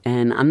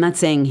 And I'm not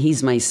saying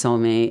he's my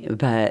soulmate,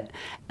 but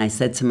I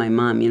said to my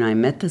mom, I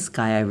met this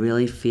guy, I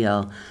really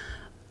feel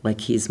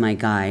like he's my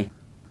guy.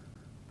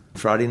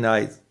 Friday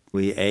night,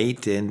 we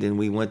ate, and then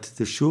we went to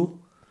the shul.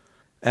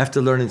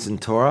 After learning some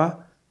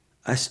Torah,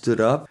 I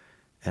stood up,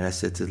 and I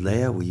said to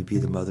Leah, will you be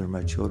the mother of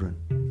my children?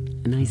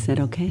 And I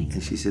said, okay.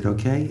 And she said,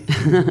 okay.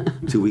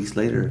 2 weeks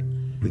later,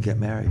 we got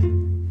married.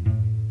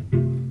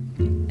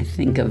 I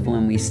think of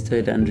when we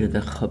stood under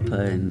the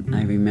chuppah, and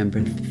I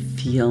remember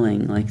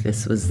feeling like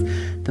this was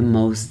the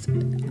most,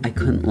 I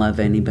couldn't love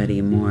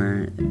anybody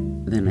more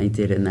than I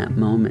did in that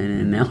moment.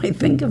 And now I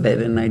think of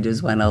it and I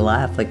just want to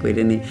laugh. Like we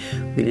didn't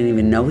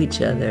even know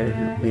each other.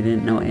 We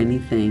didn't know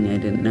anything. I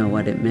didn't know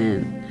what it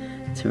meant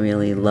to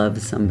really love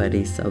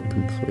somebody so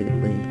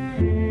completely.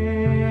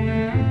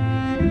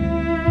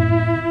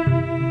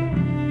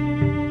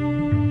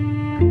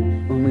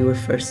 When we were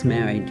first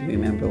married, do you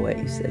remember what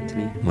you said to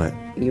me? What?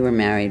 You were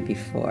married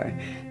before,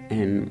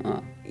 and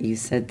you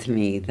said to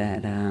me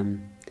that,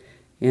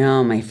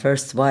 my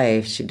first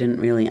wife, she didn't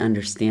really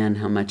understand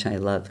how much I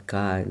loved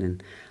God,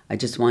 and I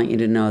just want you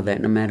to know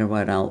that no matter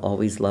what, I'll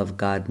always love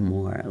God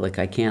more. Like,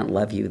 I can't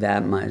love you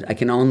that much. I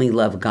can only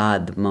love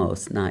God the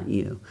most, not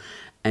you.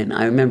 And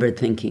I remember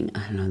thinking,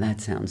 I don't know, that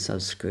sounds so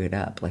screwed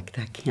up. Like,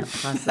 that can't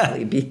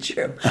possibly be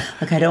true.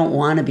 Like, I don't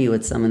want to be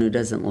with someone who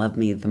doesn't love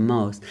me the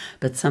most.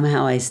 But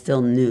somehow I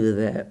still knew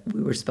that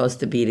we were supposed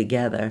to be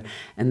together.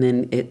 And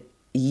then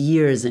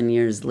years and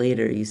years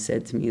later, you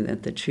said to me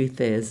that the truth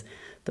is,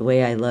 the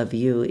way I love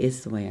you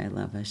is the way I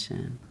love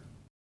Hashem.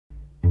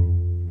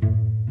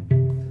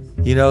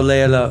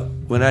 Leila,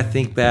 when I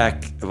think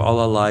back of all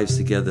our lives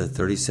together,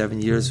 37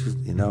 years,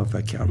 if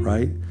I count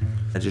right,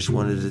 I just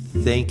wanted to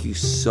thank you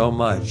so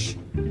much.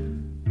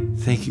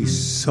 Thank you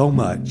so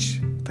much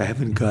for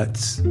having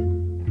guts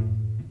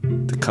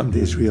to come to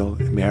Israel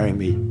and marry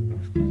me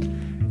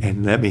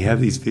and let me have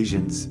these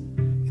visions,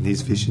 and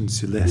these visions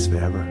to last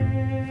forever.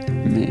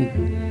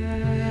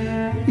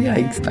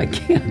 Yikes, I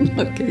can't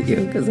look at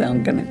you because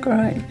I'm going to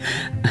cry.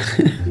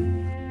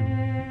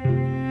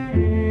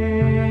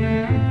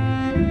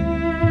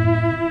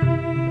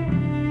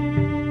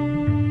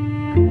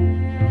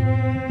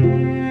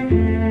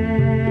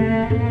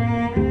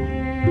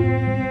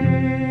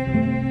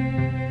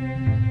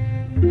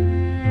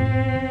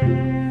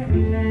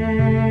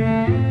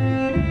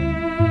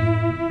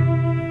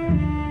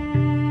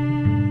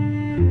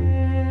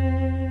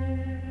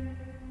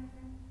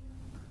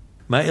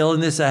 My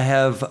illness, I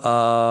have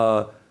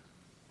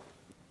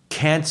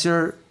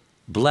cancer,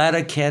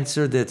 bladder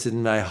cancer that's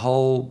in my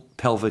whole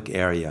pelvic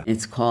area.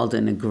 It's called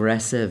an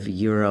aggressive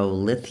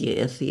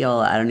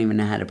urolithial, I don't even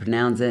know how to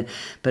pronounce it,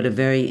 but a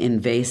very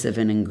invasive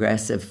and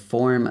aggressive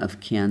form of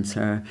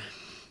cancer.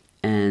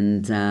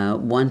 And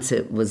once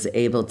it was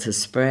able to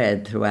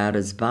spread throughout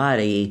his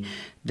body,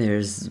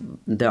 there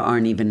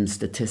aren't even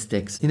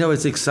statistics.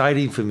 It's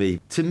exciting for me.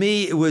 To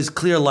me, it was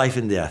clear life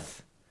and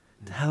death.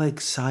 How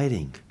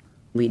exciting.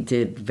 We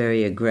did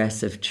very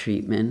aggressive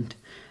treatment,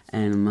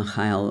 and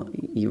Michael,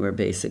 you were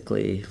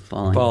basically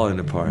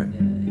falling apart.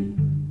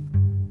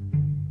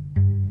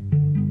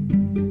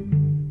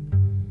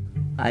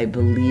 I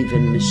believe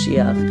in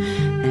Mashiach,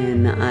 and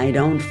and I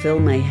don't fill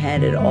my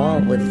head at all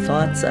with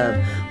thoughts of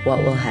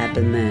what will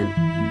happen then.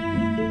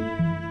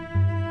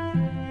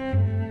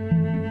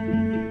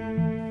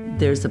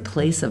 There's a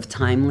place of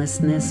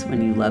timelessness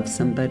when you love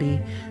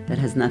somebody that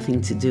has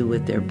nothing to do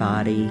with their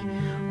body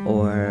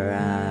or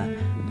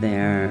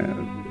their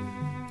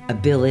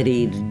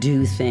ability to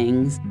do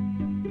things.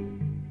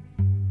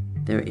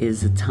 There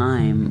is a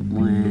time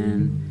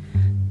when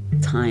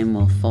time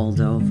will fold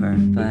over,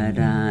 but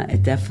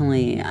it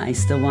definitely, I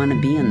still want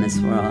to be in this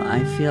world.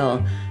 I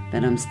feel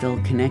that I'm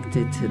still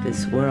connected to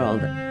this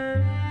world.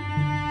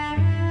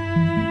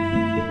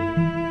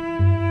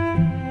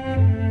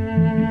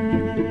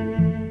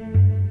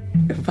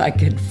 If I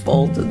could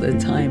fold the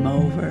time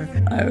over,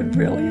 I would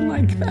really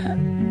like that.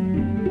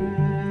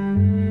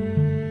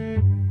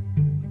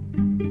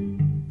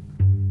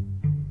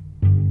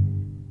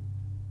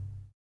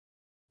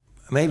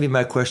 Maybe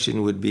my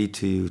question would be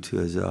to you too,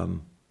 as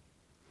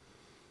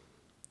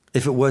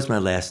if it was my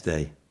last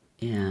day.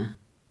 Yeah.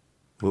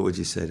 What would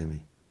you say to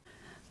me?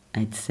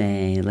 I'd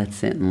say, let's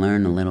sit and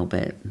learn a little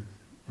bit.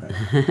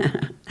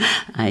 Right.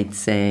 I'd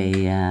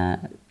say,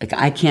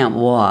 I can't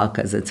walk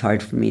because it's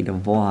hard for me to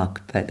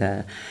walk, but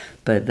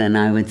then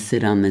I would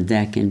sit on the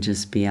deck and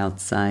just be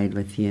outside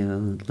with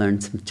you, learn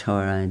some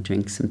Torah,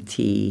 drink some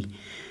tea,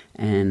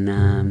 and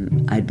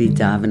I'd be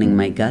davening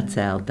my guts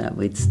out that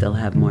we'd still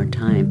have more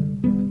time.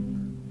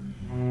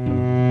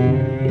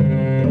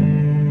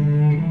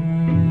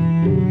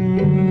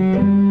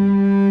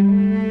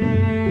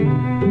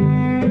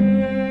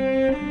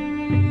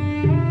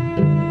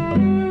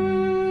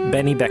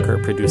 Benny Becker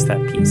produced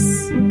that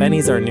piece.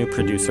 Benny's our new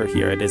producer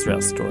here at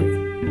Israel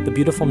Story. The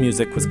beautiful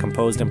music was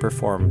composed and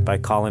performed by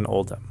Colin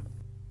Oldham.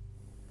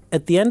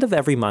 At the end of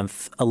every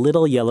month, a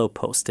little yellow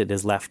post-it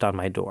is left on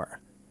my door.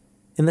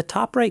 In the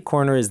top right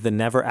corner is the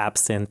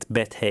never-absent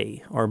Bet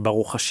Hey, or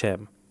Baruch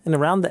Hashem, and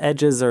around the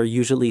edges are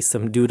usually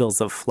some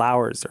doodles of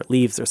flowers or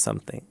leaves or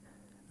something.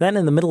 Then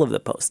in the middle of the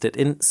post-it,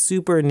 in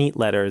super neat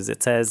letters,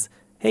 it says,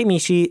 "Hey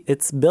Mishi,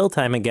 it's bill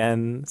time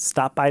again.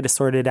 Stop by to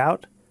sort it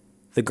out."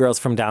 The girls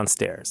from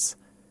downstairs.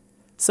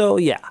 So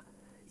yeah,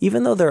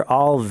 even though they're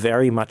all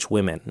very much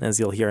women, as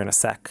you'll hear in a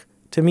sec,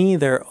 to me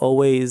they're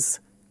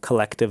always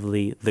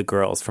collectively the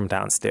girls from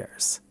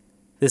downstairs.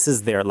 This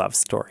is their love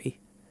story.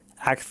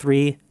 Act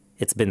 3,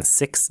 it's been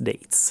 6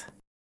 dates.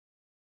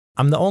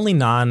 I'm the only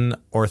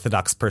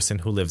non-Orthodox person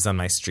who lives on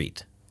my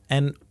street.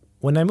 And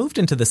when I moved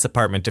into this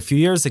apartment a few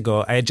years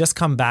ago, I had just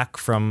come back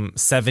from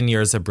 7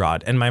 years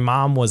abroad, and my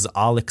mom was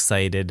all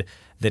excited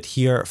that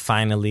here,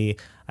 finally,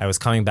 I was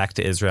coming back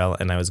to Israel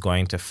and I was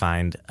going to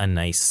find a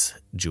nice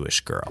Jewish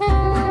girl.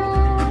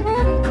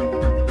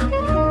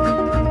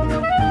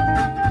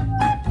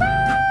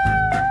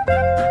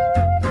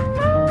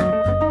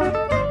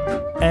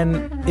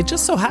 And it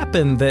just so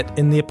happened that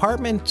in the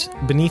apartment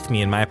beneath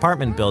me, in my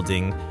apartment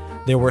building,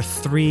 there were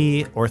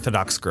 3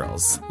 Orthodox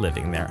girls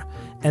living there.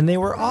 And they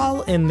were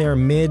all in their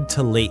mid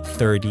to late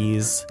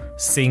 30s,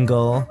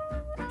 single,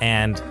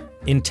 and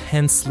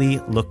intensely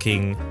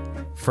looking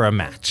for a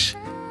match.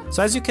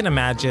 So as you can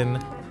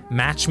imagine,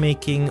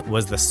 matchmaking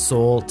was the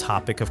sole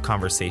topic of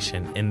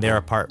conversation in their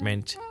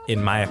apartment,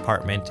 in my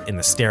apartment, in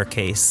the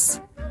staircase.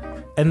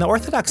 And the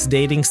Orthodox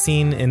dating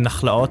scene in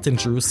Nachlaot in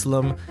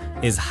Jerusalem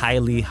is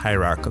highly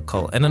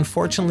hierarchical. And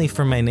unfortunately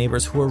for my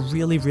neighbors, who are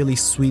really, really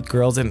sweet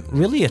girls and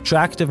really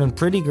attractive and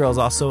pretty girls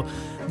also,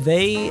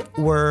 they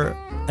were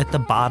at the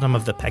bottom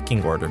of the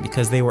pecking order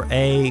because they were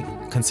A,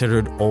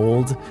 considered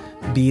old,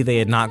 B, they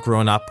had not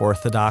grown up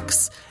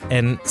Orthodox,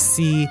 and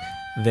C,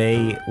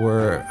 they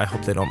were, I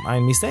hope they don't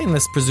mind me saying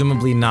this,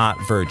 presumably not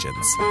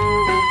virgins.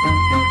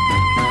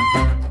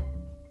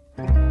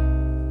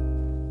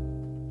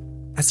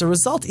 As a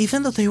result,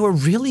 even though they were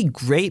really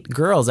great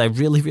girls, I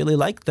really, really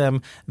liked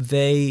them,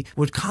 they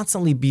would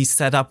constantly be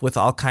set up with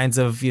all kinds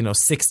of,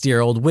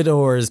 60-year-old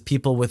widowers,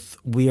 people with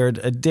weird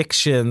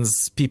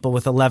addictions, people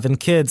with 11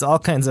 kids, all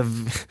kinds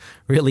of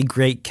really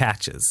great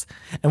catches.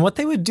 And what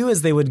they would do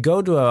is they would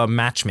go to a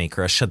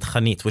matchmaker, a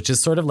shadchanit, which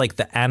is sort of like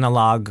the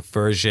analog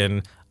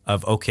version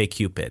of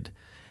OkCupid.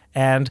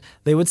 And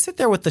they would sit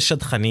there with the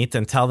shadchanit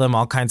and tell them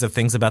all kinds of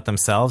things about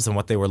themselves and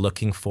what they were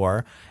looking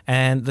for.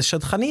 And the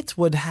shadchanit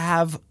would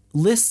have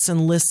lists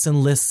and lists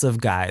and lists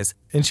of guys.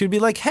 And she'd be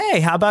like,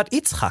 "Hey, how about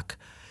Yitzchak?"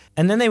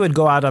 And then they would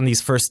go out on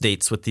these first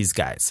dates with these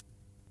guys.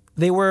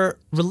 They were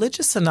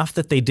religious enough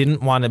that they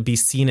didn't want to be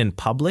seen in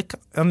public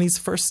on these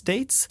first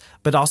dates.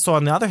 But also,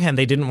 on the other hand,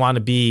 they didn't want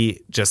to be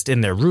just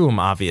in their room,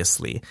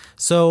 obviously.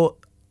 So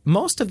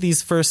most of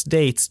these first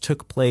dates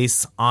took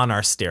place on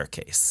our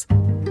staircase.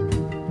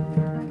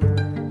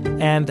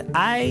 And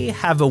I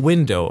have a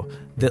window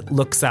that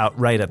looks out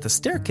right at the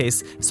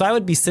staircase, so I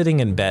would be sitting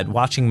in bed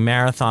watching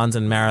marathons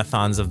and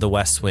marathons of The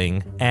West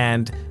Wing,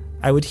 and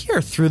I would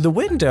hear through the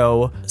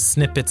window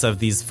snippets of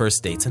these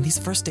first dates. And these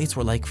first dates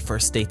were like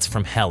first dates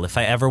from hell. If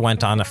I ever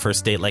went on a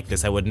first date like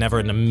this, I would never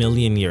in a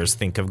million years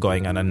think of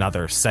going on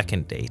another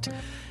second date.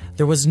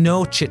 There was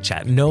no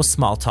chit-chat, no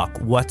small talk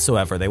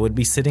whatsoever. They would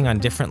be sitting on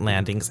different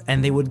landings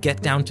and they would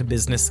get down to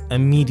business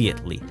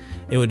immediately.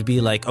 It would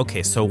be like,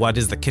 okay, so what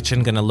is the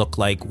kitchen going to look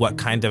like? What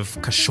kind of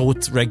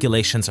kashrut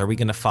regulations are we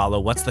going to follow?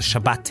 What's the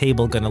Shabbat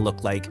table going to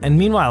look like? And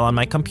meanwhile, on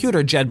my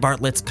computer, Jed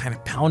Bartlett's kind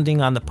of pounding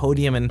on the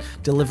podium and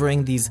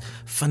delivering these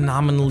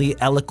phenomenally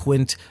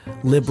eloquent,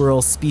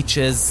 liberal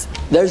speeches.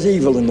 There's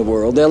evil in the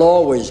world. There'll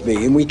always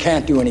be, and we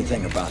can't do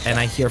anything about it. And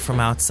I hear from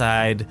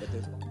outside,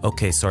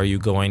 okay, so are you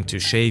going to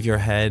shave your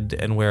head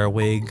and wear a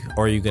wig,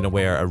 or are you going to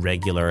wear a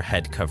regular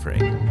head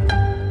covering?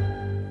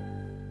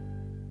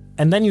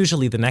 And then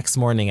usually the next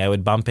morning I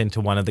would bump into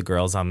one of the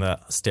girls on the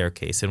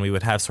staircase and we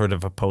would have sort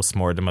of a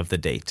post-mortem of the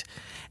date.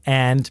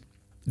 And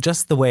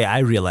just the way I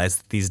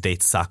realized that these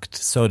dates sucked,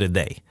 so did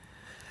they.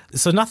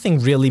 So nothing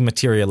really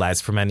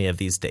materialized from any of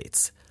these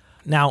dates.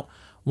 Now,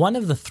 one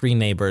of the three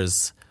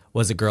neighbors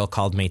was a girl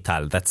called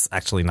Meital. That's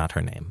actually not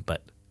her name,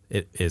 but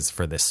it is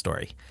for this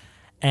story.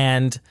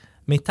 And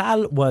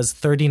Meital was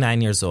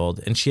 39 years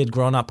old, and she had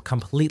grown up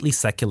completely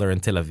secular in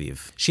Tel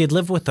Aviv. She had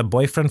lived with a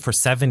boyfriend for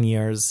 7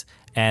 years,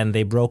 and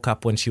they broke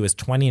up when she was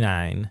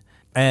 29,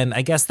 and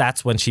I guess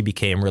that's when she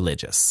became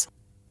religious.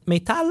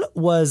 Meital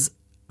was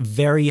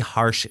very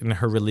harsh in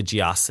her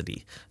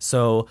religiosity.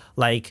 So,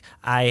 like,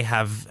 I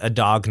have a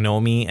dog,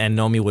 Nomi, and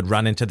Nomi would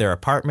run into their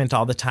apartment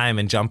all the time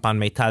and jump on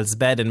Meital's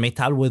bed, and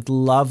Meital would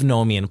love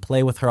Nomi and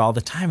play with her all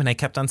the time. And I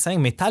kept on saying,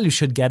 Meital, you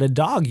should get a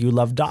dog. You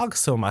love dogs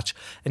so much.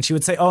 And she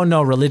would say, oh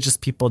no, religious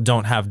people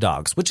don't have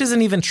dogs, which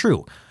isn't even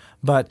true.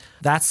 But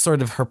that's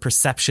sort of her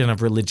perception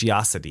of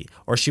religiosity.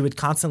 Or she would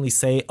constantly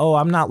say, oh,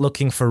 I'm not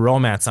looking for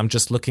romance. I'm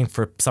just looking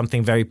for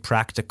something very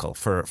practical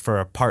for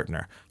a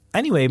partner.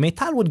 Anyway,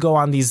 Meital would go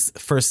on these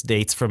first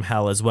dates from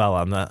hell as well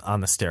on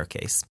the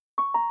staircase.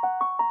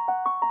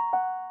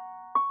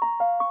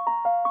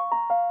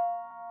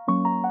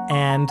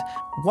 And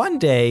one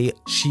day,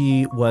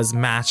 she was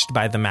matched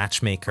by the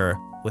matchmaker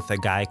with a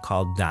guy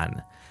called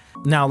Dan.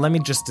 Now, let me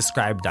just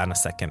describe Dan a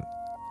second.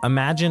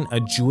 Imagine a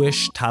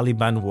Jewish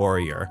Taliban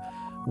warrior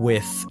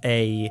with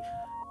a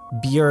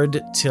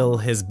beard till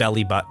his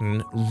belly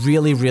button,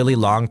 really, really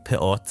long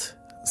peot,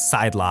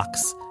 side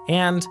locks.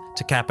 And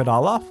to cap it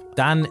all off,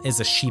 Dan is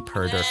a sheep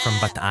herder from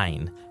Bat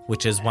Ain,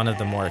 which is one of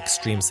the more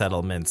extreme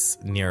settlements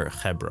near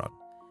Hebron.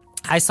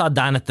 I saw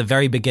Dan at the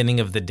very beginning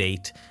of the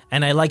date,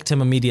 and I liked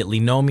him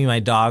immediately. Nomi, my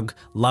dog,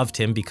 loved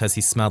him because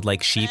he smelled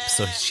like sheep,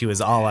 so she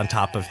was all on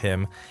top of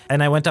him.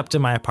 And I went up to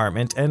my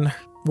apartment and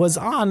was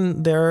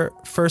on their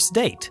first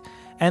date.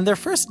 And their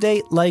first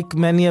date, like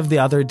many of the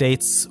other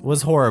dates,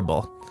 was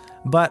horrible.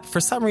 But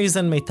for some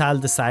reason,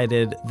 Meital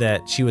decided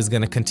that she was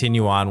going to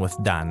continue on with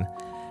Dan.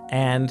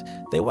 And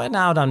they went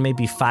out on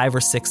maybe 5 or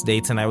 6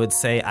 dates, and I would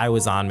say I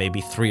was on maybe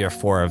 3 or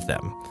 4 of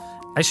them.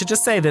 I should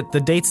just say that the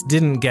dates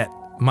didn't get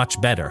much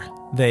better.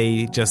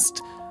 They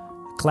just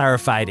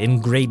clarified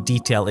in great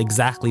detail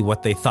exactly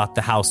what they thought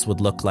the house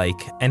would look like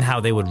and how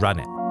they would run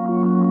it.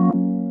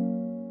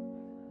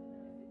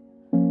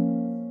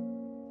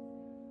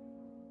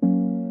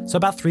 So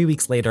about 3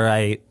 weeks later,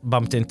 I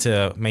bumped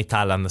into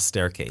Meital on the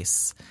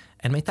staircase.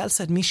 And Meital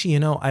said, Mishi,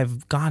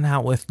 I've gone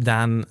out with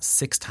Dan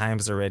 6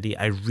 times already.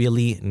 I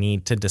really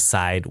need to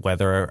decide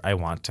whether I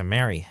want to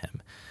marry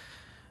him.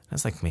 I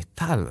was like,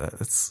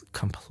 Meital, it's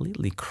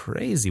completely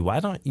crazy.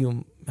 Why don't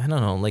you,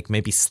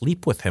 maybe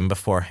sleep with him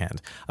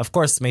beforehand? Of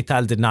course,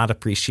 Meital did not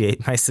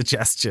appreciate my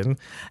suggestion.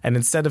 And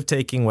instead of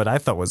taking what I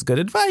thought was good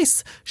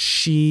advice,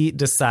 she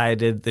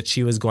decided that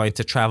she was going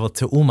to travel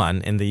to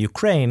Uman in the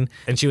Ukraine,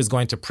 and she was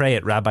going to pray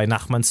at Rabbi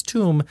Nachman's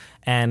tomb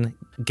and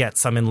get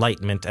some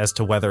enlightenment as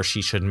to whether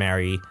she should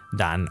marry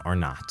Dan or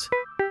not.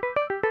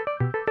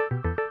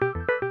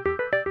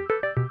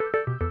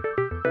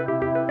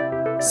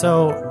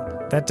 So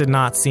that did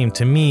not seem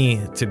to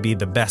me to be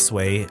the best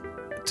way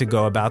to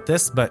go about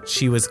this, but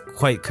she was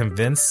quite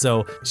convinced.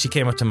 So she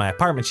came up to my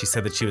apartment. She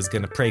said that she was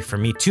going to pray for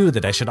me too,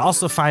 that I should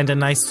also find a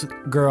nice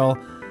girl.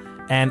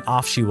 And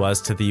off she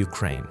was to the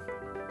Ukraine.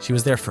 She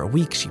was there for a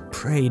week. She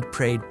prayed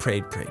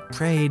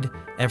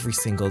every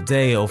single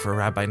day over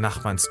Rabbi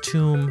Nachman's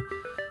tomb.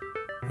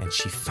 And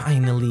she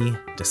finally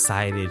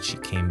decided. She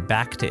came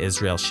back to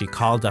Israel. She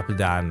called up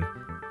Dan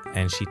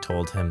and she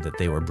told him that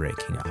they were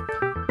breaking up.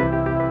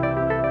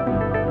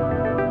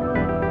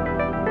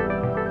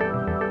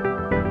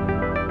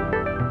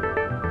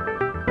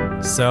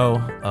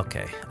 So,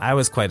 okay, I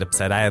was quite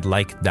upset. I had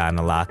liked Dan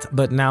a lot,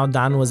 but now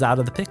Dan was out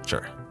of the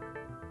picture.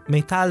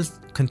 Meital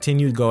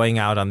continued going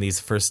out on these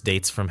first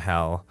dates from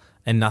hell,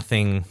 and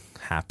nothing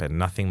happened,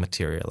 nothing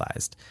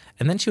materialized.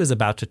 And then she was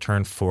about to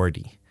turn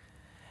 40,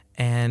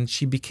 and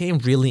she became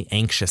really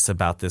anxious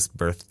about this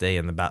birthday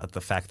and about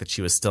the fact that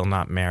she was still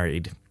not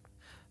married.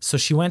 So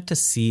she went to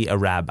see a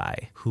rabbi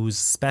whose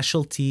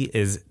specialty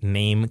is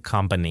name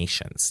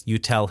combinations. You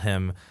tell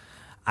him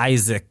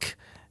Isaac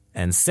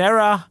and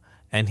Sarah,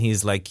 and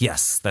he's like,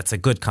 yes, that's a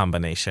good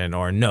combination,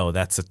 or no,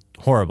 that's a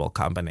horrible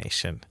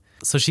combination.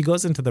 So she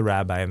goes into the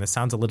rabbi, and this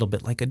sounds a little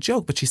bit like a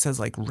joke, but she says,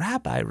 like,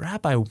 Rabbi,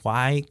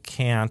 why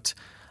can't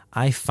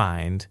I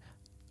find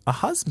a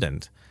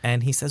husband.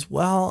 And he says,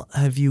 well,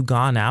 have you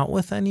gone out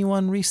with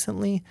anyone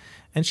recently?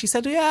 And she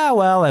said, yeah,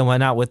 well, I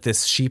went out with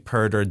this sheep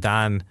herder,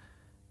 Dan.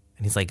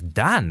 And he's like,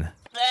 Dan?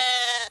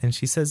 And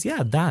she says,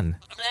 yeah, Dan.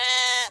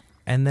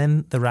 And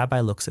then the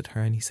rabbi looks at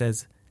her and he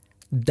says,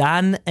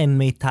 Dan and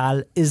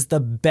Meital is the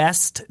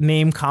best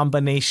name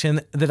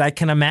combination that I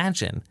can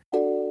imagine.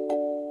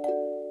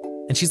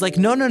 And she's like,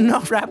 no,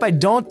 Rabbi,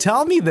 don't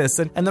tell me this.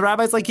 And the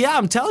rabbi's like, yeah,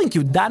 I'm telling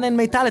you, Dan and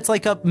Meital, it's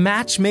like a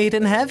match made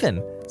in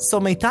heaven. So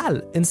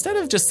Meital, instead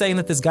of just saying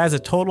that this guy's a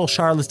total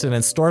charlatan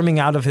and storming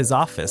out of his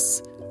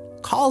office,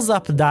 calls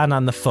up Dan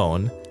on the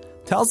phone,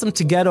 tells him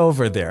to get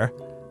over there.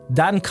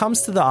 Dan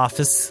comes to the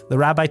office, the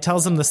rabbi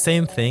tells him the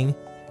same thing,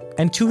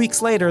 and 2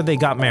 weeks later, they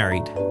got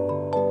married.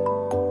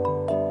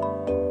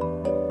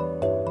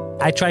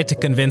 I tried to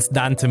convince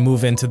Dan to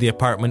move into the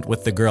apartment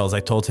with the girls.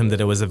 I told him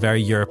that it was a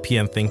very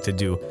European thing to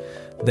do.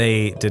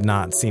 They did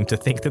not seem to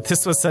think that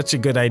this was such a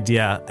good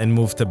idea and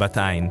moved to Bat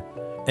Ain.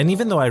 And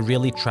even though I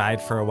really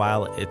tried for a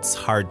while, it's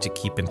hard to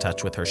keep in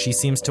touch with her. She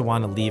seems to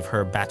want to leave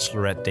her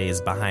bachelorette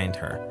days behind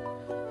her.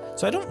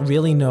 So I don't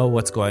really know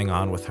what's going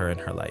on with her in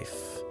her life.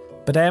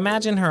 But I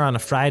imagine her on a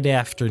Friday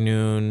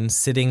afternoon,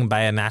 sitting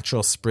by a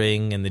natural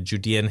spring in the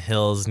Judean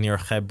hills near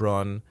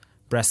Hebron,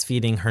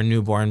 breastfeeding her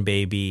newborn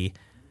baby.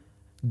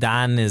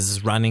 Dan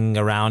is running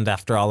around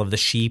after all of the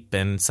sheep,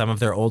 and some of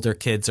their older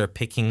kids are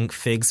picking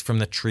figs from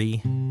the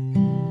tree.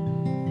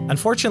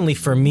 Unfortunately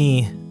for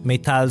me,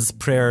 Meital's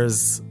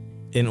prayers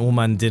in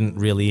Uman didn't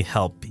really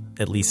help,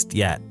 at least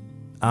yet.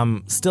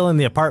 I'm still in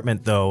the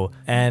apartment, though,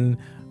 and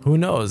who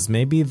knows,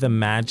 maybe the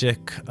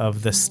magic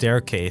of the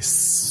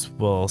staircase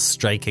will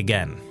strike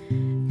again.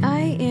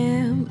 I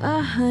am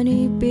a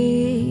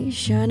honeybee,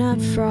 shut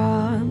up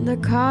from the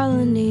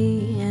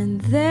colony, and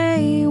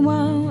they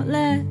won't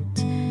let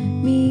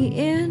me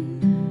in.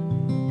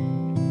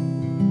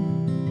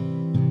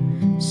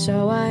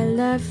 So I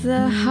left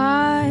the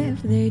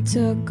hive, they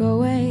took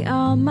away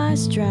all my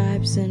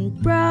stripes and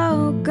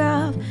broke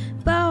off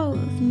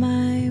both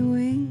my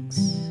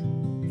wings.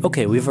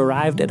 Okay, we've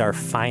arrived at our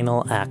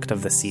final act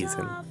of the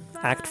season.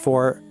 Act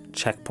 4,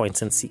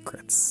 Checkpoints and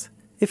Secrets.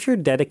 If you're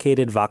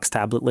dedicated Vox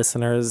Tablet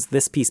listeners,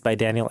 this piece by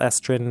Daniel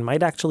Estrin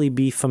might actually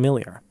be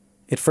familiar.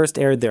 It first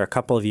aired there a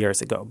couple of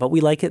years ago, but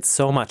we like it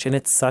so much and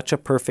it's such a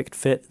perfect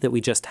fit that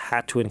we just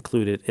had to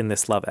include it in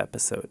this love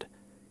episode.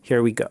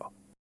 Here we go.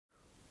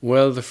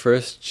 Well, the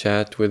first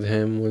chat with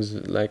him was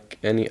like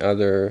any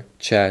other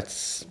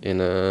chats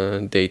in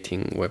a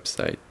dating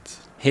website.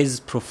 His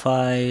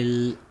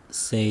profile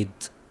said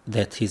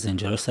that he's in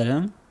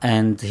Jerusalem,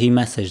 and he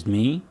messaged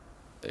me.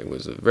 He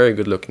was a very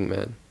good-looking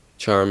man,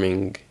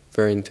 charming,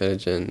 very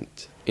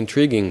intelligent,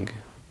 intriguing.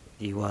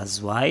 He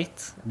was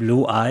white,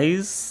 blue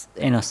eyes,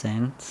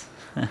 innocent.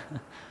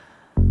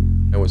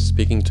 I was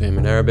speaking to him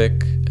in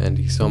Arabic, and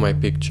he saw my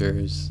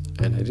pictures,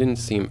 and I didn't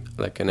seem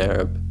like an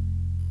Arab.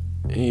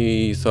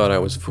 He thought I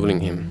was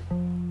fooling him.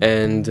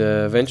 And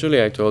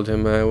eventually I told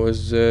him I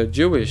was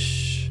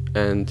Jewish,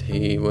 and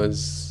he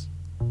was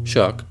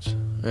shocked.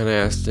 And I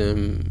asked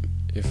him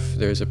if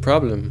there's a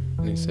problem,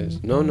 and he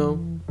says, no.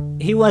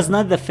 He was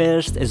not the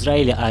first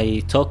Israeli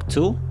I talked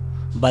to,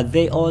 but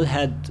they all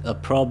had a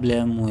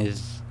problem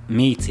with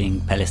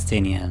meeting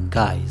Palestinian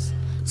guys.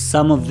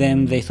 Some of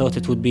them, they thought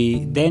it would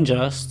be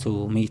dangerous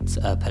to meet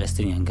a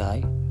Palestinian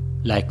guy,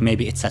 like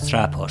maybe it's a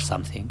trap or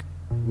something.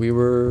 We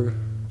were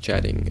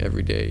chatting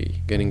every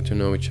day, getting to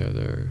know each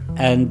other.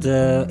 And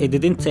it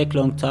didn't take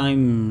long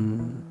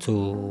time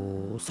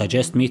to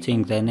suggest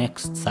meeting the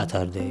next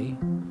Saturday.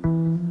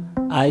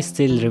 I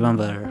still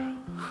remember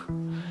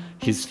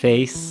his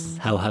face,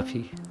 how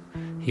happy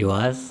he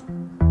was.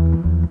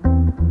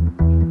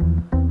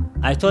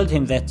 I told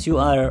him that you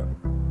are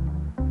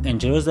in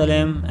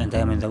Jerusalem and I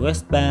am in the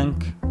West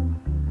Bank,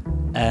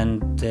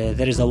 and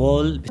there is a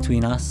wall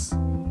between us,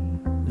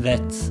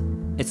 that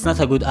it's not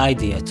a good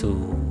idea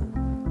to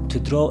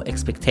draw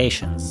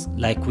expectations,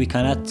 like we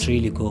cannot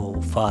really go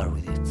far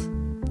with it.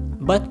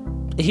 But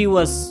he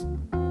was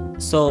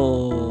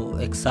so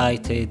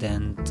excited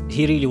and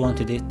he really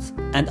wanted it,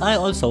 and I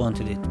also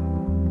wanted it.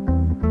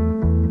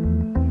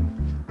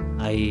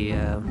 I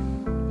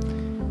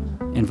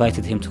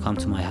invited him to come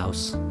to my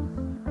house,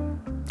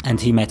 and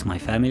he met my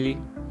family.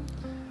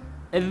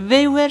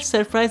 They were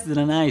surprised in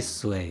a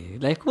nice way,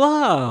 like,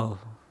 wow,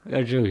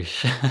 you're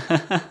Jewish.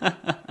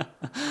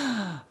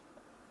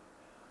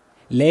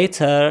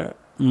 Later,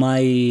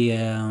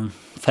 my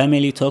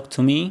family talked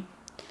to me,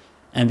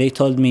 and they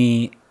told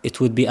me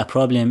it would be a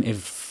problem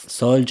if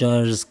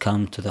soldiers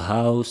come to the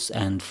house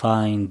and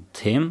find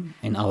him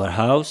in our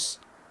house.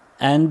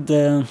 And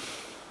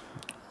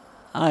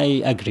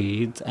I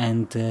agreed,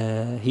 and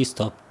he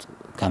stopped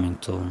coming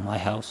to my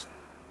house.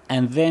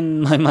 And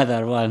then my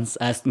mother once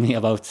asked me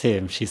about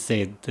him. She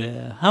said,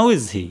 how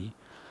is he?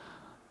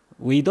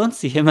 We don't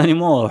see him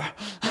anymore.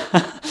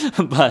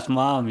 But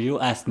Mom,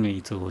 you asked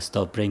me to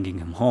stop bringing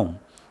him home.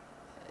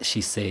 She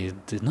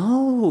said,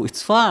 no,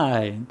 it's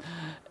fine.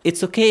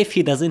 It's okay if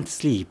he doesn't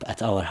sleep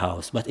at our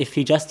house, but if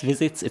he just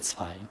visits, it's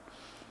fine.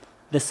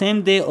 The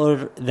same day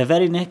or the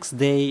very next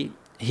day,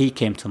 he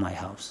came to my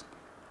house.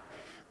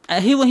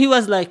 He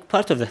was like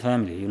part of the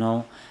family, you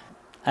know.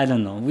 I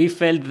don't know. We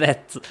felt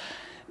that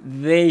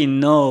they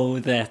know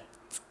that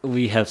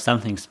we have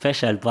something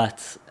special,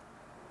 but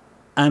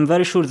I'm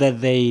very sure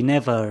that they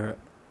never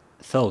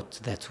thought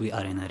that we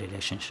are in a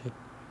relationship.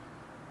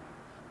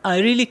 I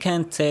really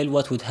can't tell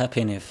what would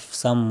happen if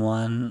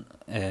someone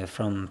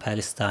from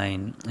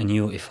Palestine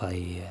knew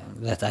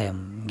that I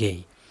am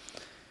gay.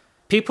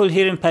 People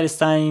here in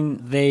Palestine,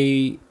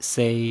 they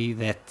say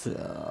that,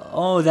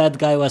 that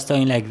guy was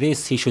talking like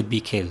this, he should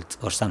be killed,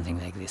 or something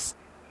like this.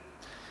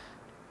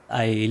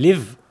 I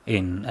live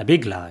in a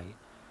big lie,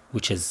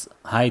 which is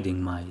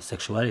hiding my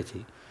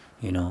sexuality,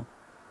 you know.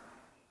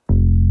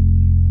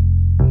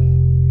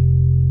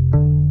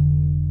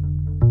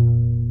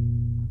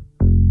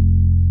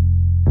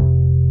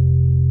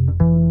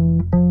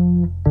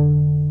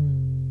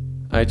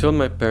 I told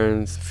my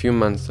parents a few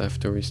months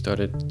after we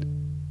started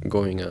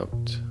going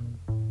out.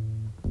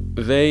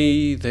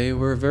 They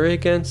were very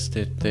against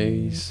it.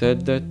 They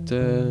said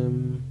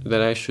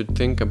that I should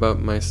think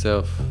about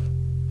myself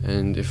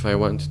and if I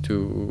want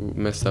to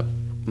mess up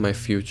my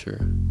future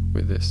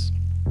with this.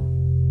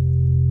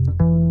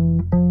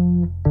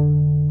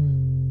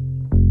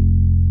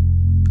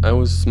 I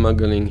was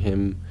smuggling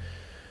him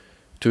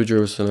to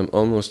Jerusalem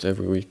almost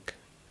every week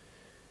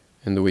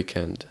in the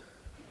weekend,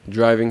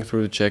 driving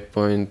through the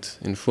checkpoint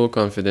in full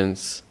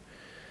confidence,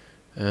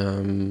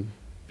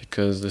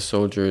 because the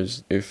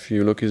soldiers, if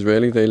you look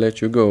Israeli, they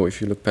let you go.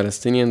 If you look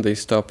Palestinian, they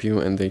stop you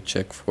and they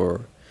check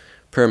for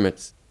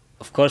permits.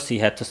 Of course, he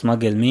had to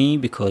smuggle me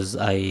because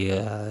I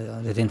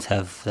didn't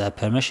have the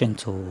permission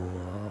to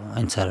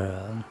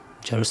enter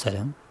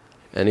Jerusalem.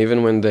 And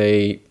even when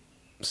they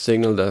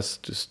signaled us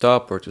to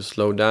stop or to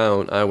slow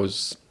down, I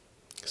was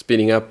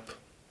speeding up,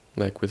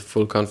 like with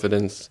full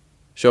confidence,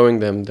 showing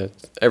them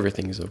that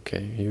everything is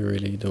okay. You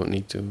really don't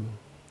need to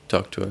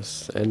talk to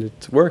us. And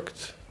it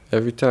worked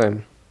every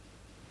time.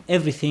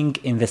 Everything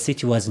in the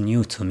city was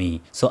new to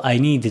me. So I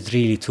needed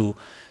really to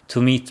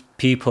meet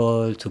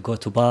people, to go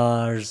to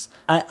bars.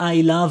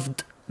 I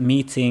loved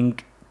meeting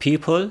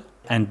people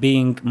and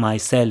being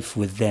myself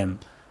with them.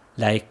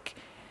 Like,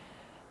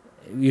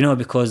 you know,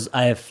 because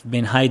I've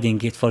been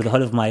hiding it for the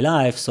whole of my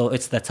life. So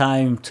it's the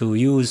time to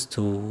use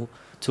to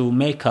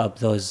make up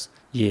those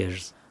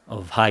years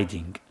of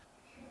hiding.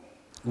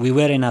 We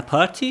were in a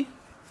party,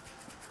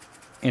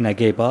 in a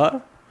gay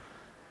bar,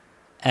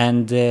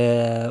 and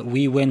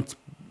we went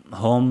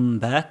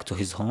back to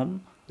his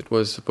home. It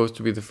was supposed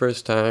to be the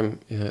first time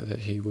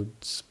that he would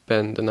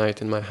spend the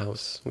night in my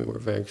house. We were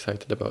very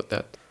excited about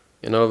that.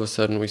 And all of a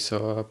sudden we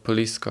saw a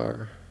police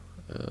car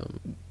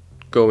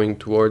going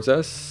towards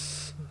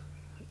us,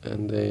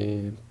 and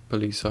the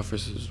police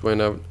officers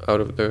went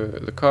out of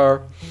the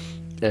car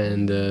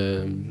and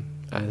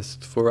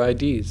asked for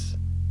IDs.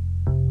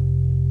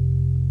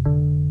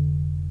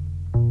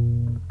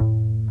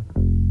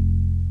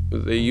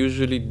 They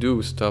usually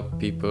do stop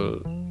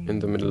people in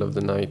the middle of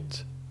the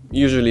night,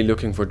 usually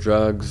looking for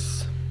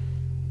drugs.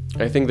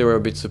 I think they were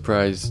a bit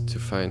surprised to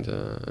find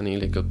an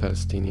illegal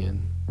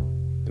Palestinian.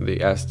 They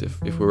asked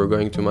if we were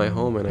going to my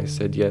home, and I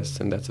said yes,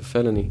 and that's a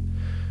felony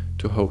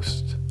to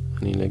host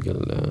an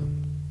illegal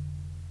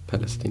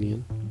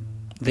Palestinian.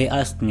 They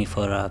asked me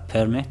for a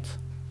permit,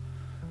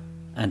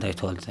 and I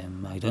told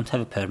them I don't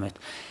have a permit.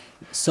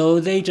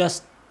 So they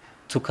just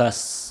took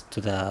us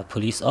to the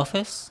police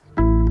office.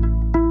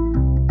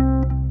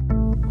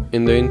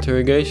 In the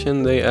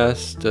interrogation, they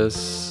asked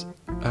us,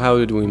 how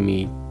did we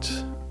meet?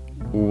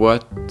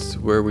 What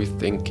were we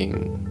thinking?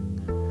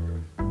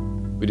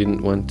 We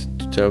didn't want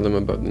to tell them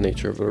about the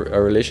nature of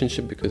our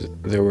relationship because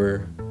there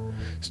were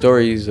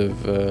stories of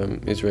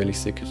Israeli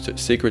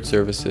secret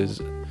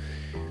services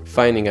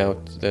finding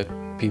out that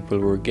people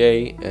were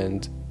gay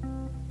and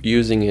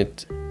using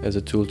it as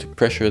a tool to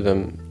pressure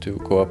them to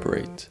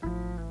cooperate.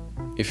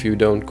 If you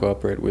don't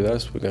cooperate with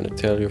us, we're going to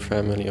tell your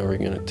family or we're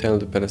going to tell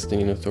the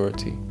Palestinian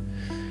Authority.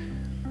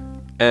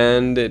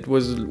 And it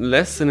was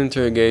less an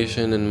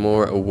interrogation and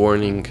more a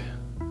warning,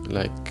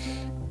 like,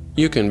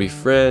 you can be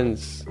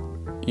friends,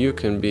 you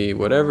can be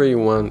whatever you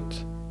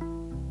want.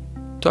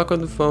 Talk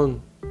on the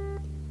phone.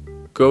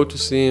 Go to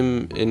see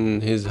him in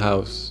his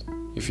house,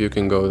 if you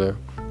can go there.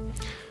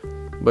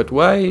 But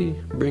why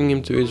bring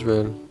him to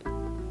Israel?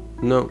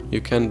 No,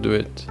 you can't do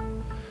it.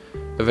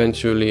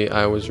 Eventually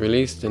I was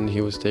released and he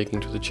was taken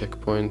to the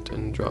checkpoint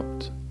and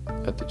dropped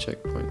at the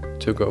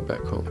checkpoint to go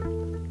back home.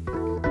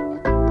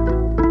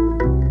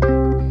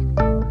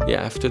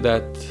 Yeah, after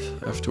that,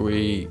 after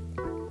we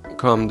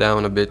calmed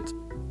down a bit,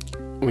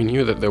 we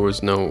knew that there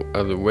was no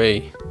other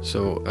way,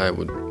 so I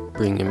would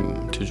bring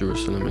him to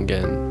Jerusalem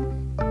again.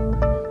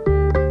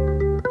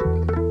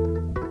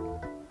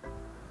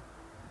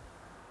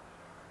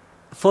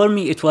 For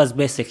me, it was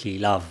basically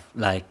love.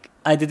 Like,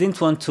 I didn't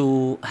want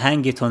to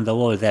hang it on the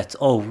wall that,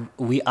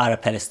 we are a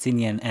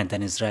Palestinian and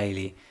an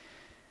Israeli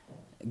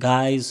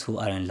guys who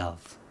are in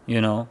love,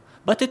 you know?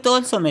 But it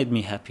also made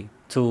me happy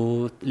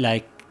to,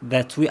 like,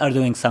 that we are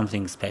doing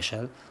something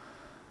special,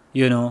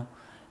 you know,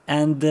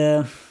 and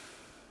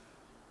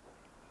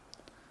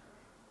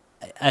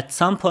at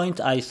some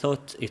point I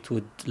thought it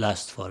would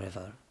last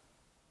forever.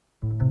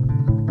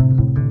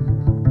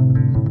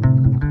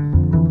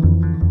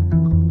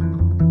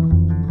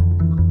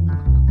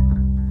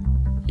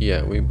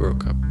 Yeah, we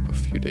broke up a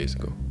few days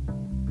ago.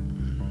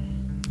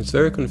 It's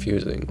very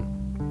confusing.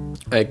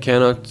 I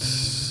cannot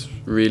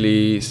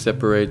really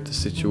separate the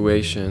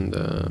situation,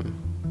 the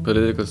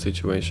political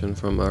situation,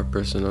 from our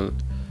personal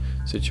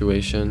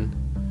situation.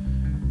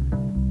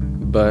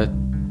 But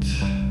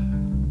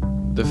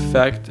the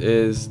fact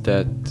is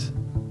that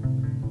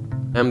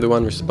I'm the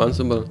one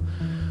responsible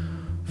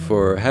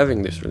for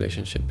having this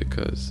relationship,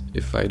 because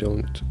if I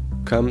don't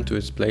come to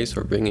his place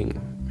or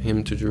bringing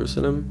him to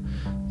Jerusalem,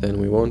 then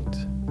we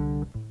won't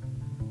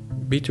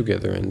be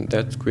together, and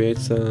that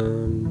creates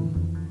a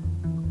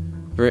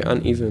very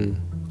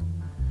uneven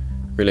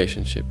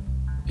relationship.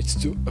 It's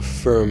to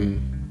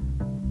affirm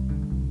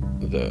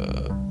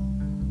the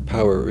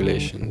power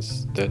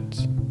relations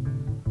that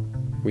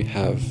we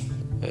have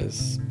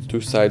as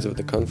two sides of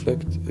the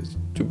conflict, is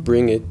to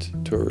bring it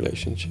to a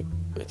relationship.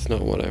 It's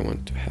not what I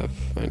want to have.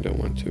 I don't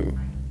want to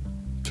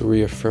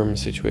reaffirm a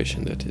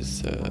situation that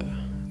is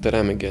that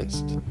I'm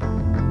against.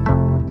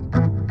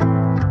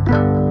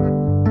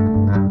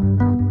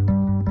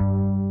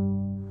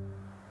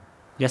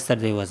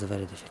 Yesterday was a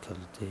very difficult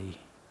day.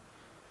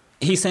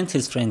 He sent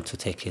his friend to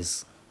take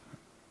his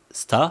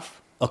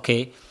stuff.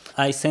 Okay,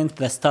 I sent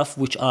the stuff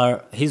which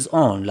are his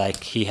own,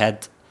 like he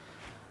had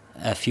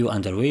a few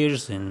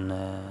underwears in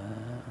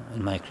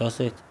my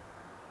closet.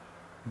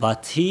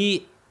 But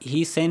he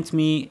sent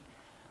me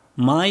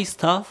my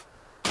stuff,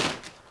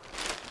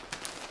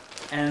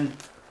 and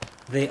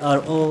they are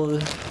all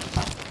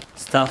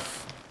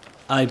stuff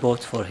I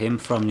bought for him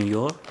from New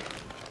York.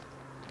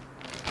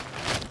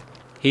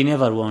 He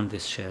never worn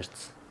these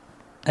shirts.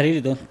 I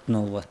really don't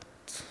know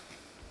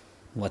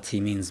what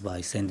he means by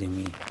sending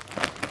me.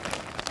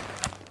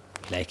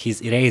 Like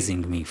he's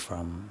erasing me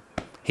from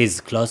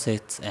his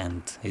closet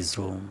and his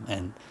room.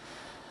 And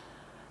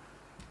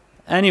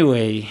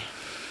anyway,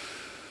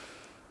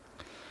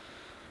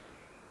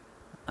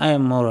 I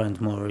am more and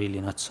more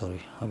really not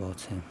sorry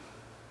about him.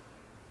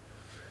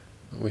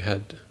 We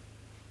had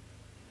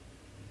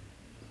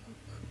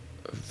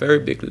a very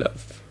big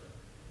love.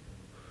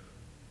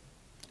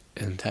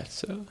 And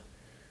that's a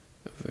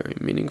very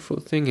meaningful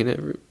thing in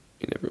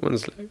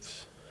everyone's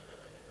lives.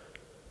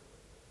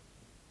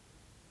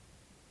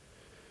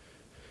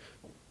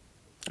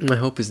 My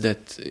hope is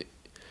that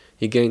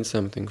he gained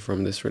something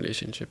from this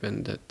relationship,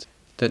 and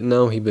that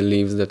now he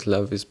believes that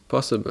love is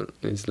possible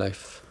in his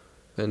life,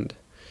 and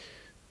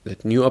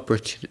that new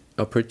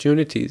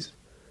opportunities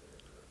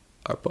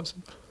are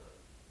possible.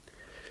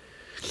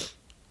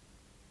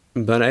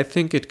 But I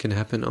think it can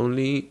happen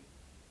only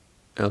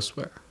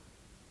elsewhere,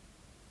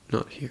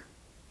 not here.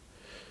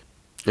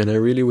 And I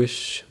really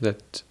wish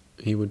that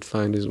he would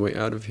find his way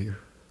out of here.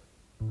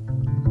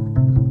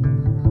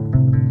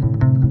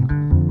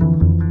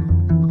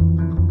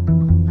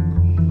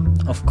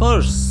 Of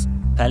course,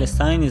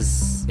 Palestine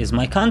is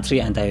my country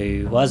and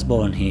I was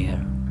born here.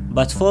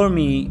 But for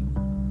me,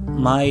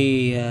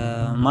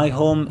 my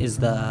home is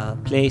the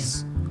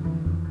place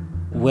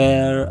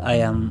where I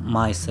am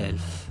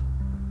myself.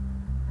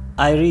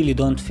 I really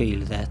don't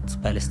feel that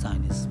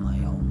Palestine is my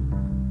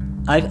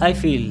home. I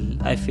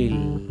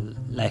feel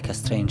like a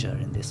stranger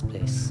in this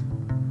place.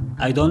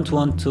 I don't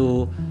want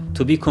to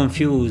be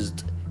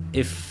confused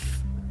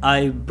if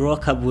I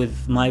broke up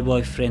with my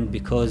boyfriend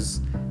because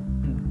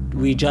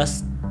we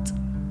just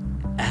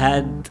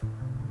had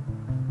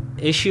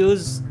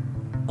issues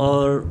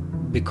or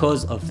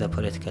because of the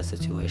political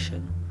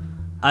situation.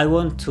 I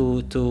want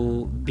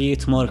to be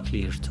it more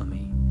clear to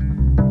me.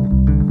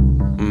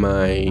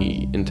 My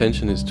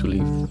intention is to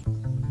leave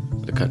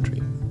the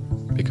country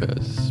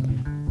because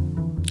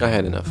I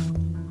had enough.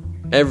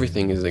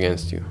 Everything is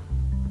against you.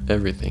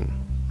 Everything.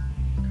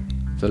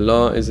 The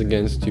law is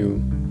against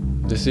you.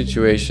 The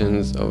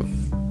situations of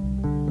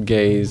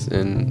gays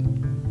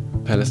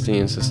in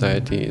Palestinian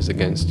society is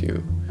against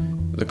you.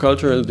 The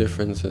cultural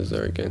differences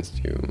are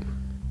against you.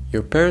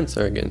 Your parents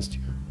are against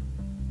you.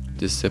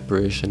 This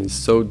separation is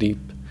so deep,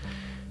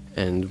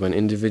 and when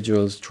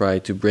individuals try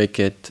to break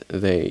it,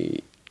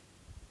 they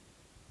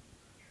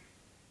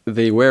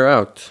wear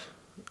out.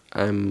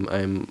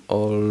 I'm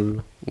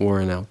all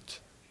worn out.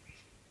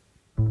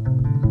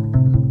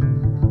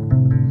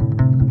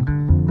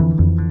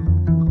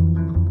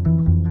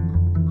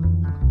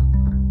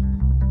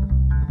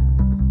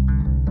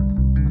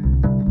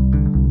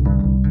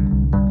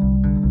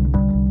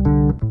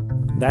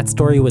 That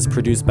story was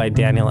produced by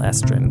Daniel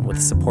Estrin with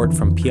support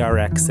from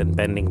PRX and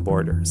Bending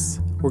Borders.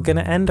 We're going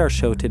to end our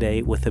show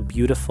today with a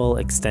beautiful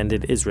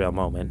extended Israel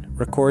moment,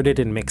 recorded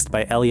and mixed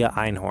by Elia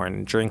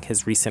Einhorn during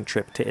his recent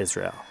trip to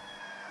Israel.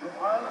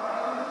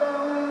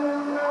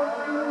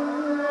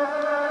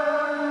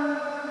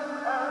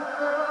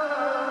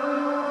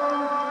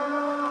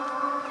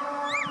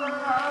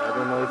 I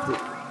don't know if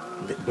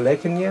the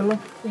black and yellow?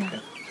 Yeah.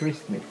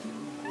 Trist me.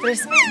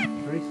 Trist me?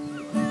 Trist.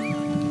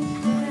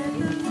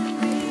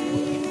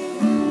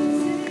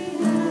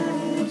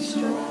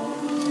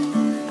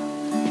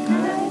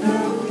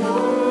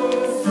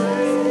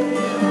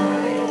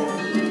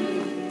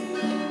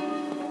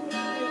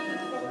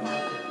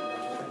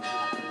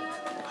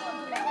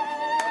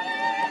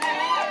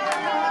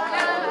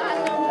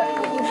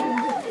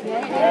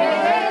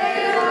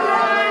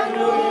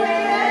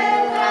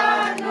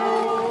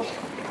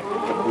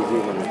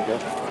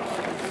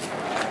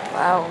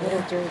 Wow, little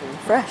dirty.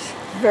 Fresh.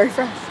 Very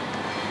fresh.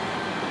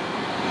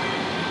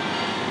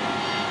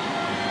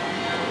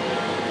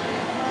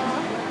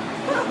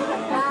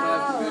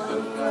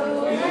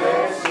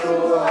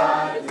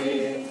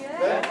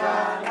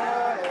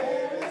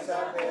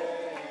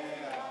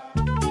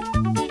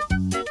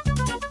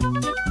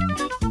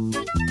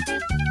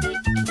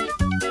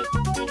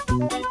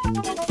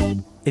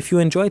 If you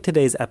enjoyed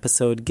today's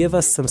episode, give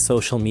us some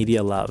social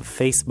media love.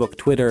 Facebook,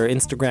 Twitter,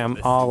 Instagram,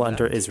 all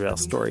under Israel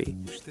Story.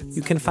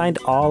 You can find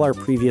all our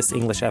previous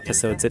English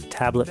episodes at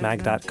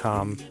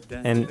tabletmag.com.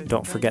 And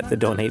don't forget the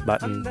donate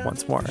button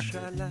once more.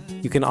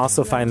 You can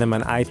also find them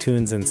on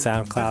iTunes and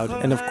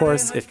SoundCloud. And of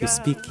course, if you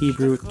speak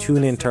Hebrew,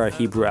 tune into our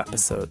Hebrew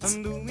episodes.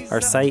 Our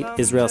site,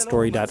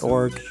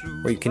 israelstory.org,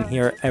 where you can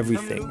hear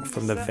everything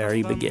from the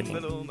very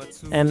beginning.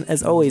 And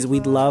as always,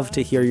 we'd love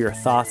to hear your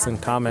thoughts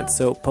and comments,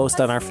 so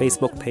post on our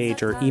Facebook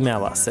page or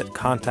email us at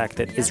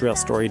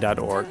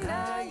contact@israelstory.org.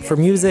 For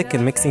music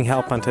and mixing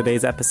help on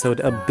today's episode,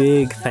 a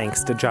big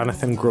thanks to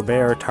Jonathan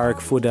Grobert, Tarek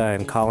Fuda,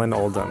 and Colin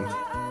Oldham.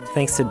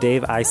 Thanks to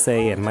Dave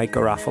Isay and Mike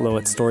Garofalo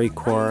at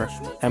StoryCorps,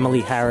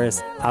 Emily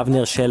Harris,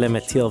 Avnir Shelem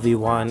at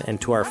TLV1, and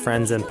to our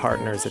friends and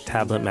partners at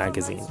Tablet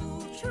Magazine.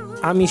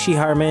 I'm Mishy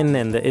Harman,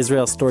 and the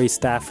Israel Story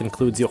staff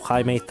includes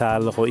Yochai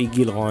Meital, Ro'i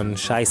Gilron,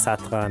 Shai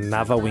Satran,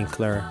 Nava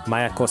Winkler,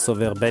 Maya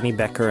Kosover, Benny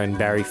Becker, and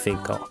Barry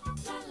Finkel.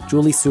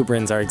 Julie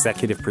Subrin's our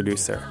executive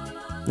producer.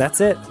 That's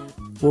it.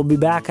 We'll be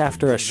back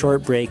after a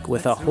short break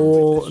with a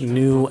whole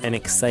new and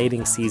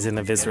exciting season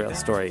of Israel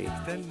Story.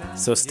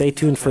 So stay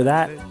tuned for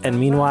that, and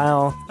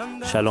meanwhile,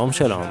 Shalom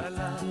Shalom.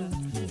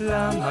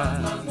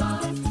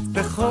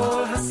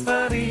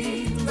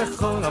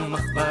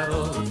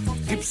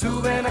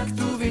 חיפשו בין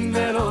הכתובים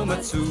ולא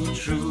מצאו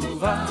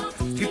תשובה,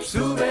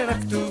 חיפשו בין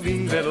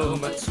הכתובים ולא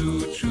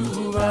מצאו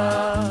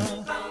תשובה.